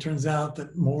 It turns out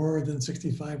that more than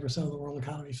 65% of the world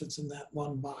economy fits in that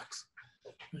one box,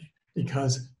 right?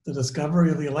 Because the discovery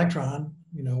of the electron,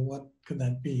 what could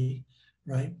that be,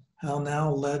 right? How now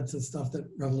led to stuff that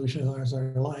revolutionized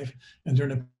our life, and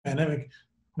during the pandemic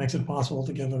makes it possible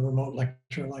to give a remote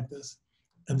lecture like this.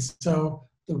 And so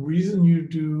the reason you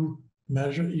do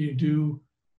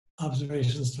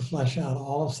observations to flesh out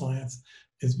all of science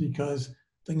is because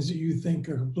things that you think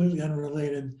are completely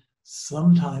unrelated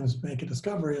sometimes make a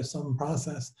discovery of some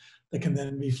process that can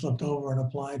then be flipped over and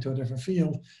applied to a different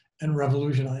field and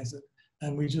revolutionize it.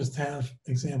 And we just have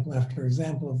example after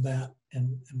example of that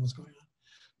and what's going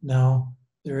on. Now,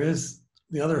 there is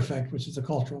the other effect, which is a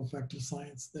cultural effect of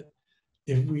science, that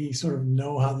if we sort of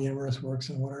know how the universe works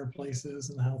and what our place is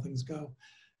and how things go,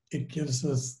 it gives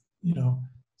us, you know,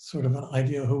 sort of an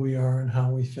idea of who we are and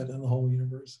how we fit in the whole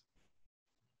universe.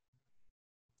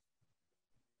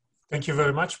 Thank you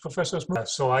very much, Professor Smoot.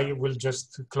 So I will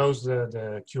just close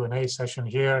the Q&A session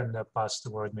here and pass the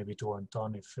word maybe to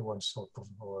Anton if he wants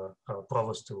or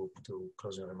Provost to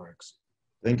close your remarks.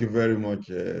 Thank you very much,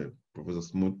 Professor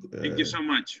Smoot. Thank you so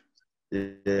much.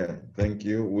 Yeah, thank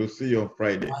you. We'll see you on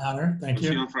Friday. My honor. Thank you.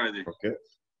 See you on Friday. Okay.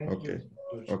 Okay.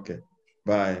 Okay.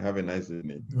 Bye. Have a nice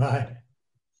evening. Bye.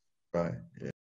 Bye. Yeah.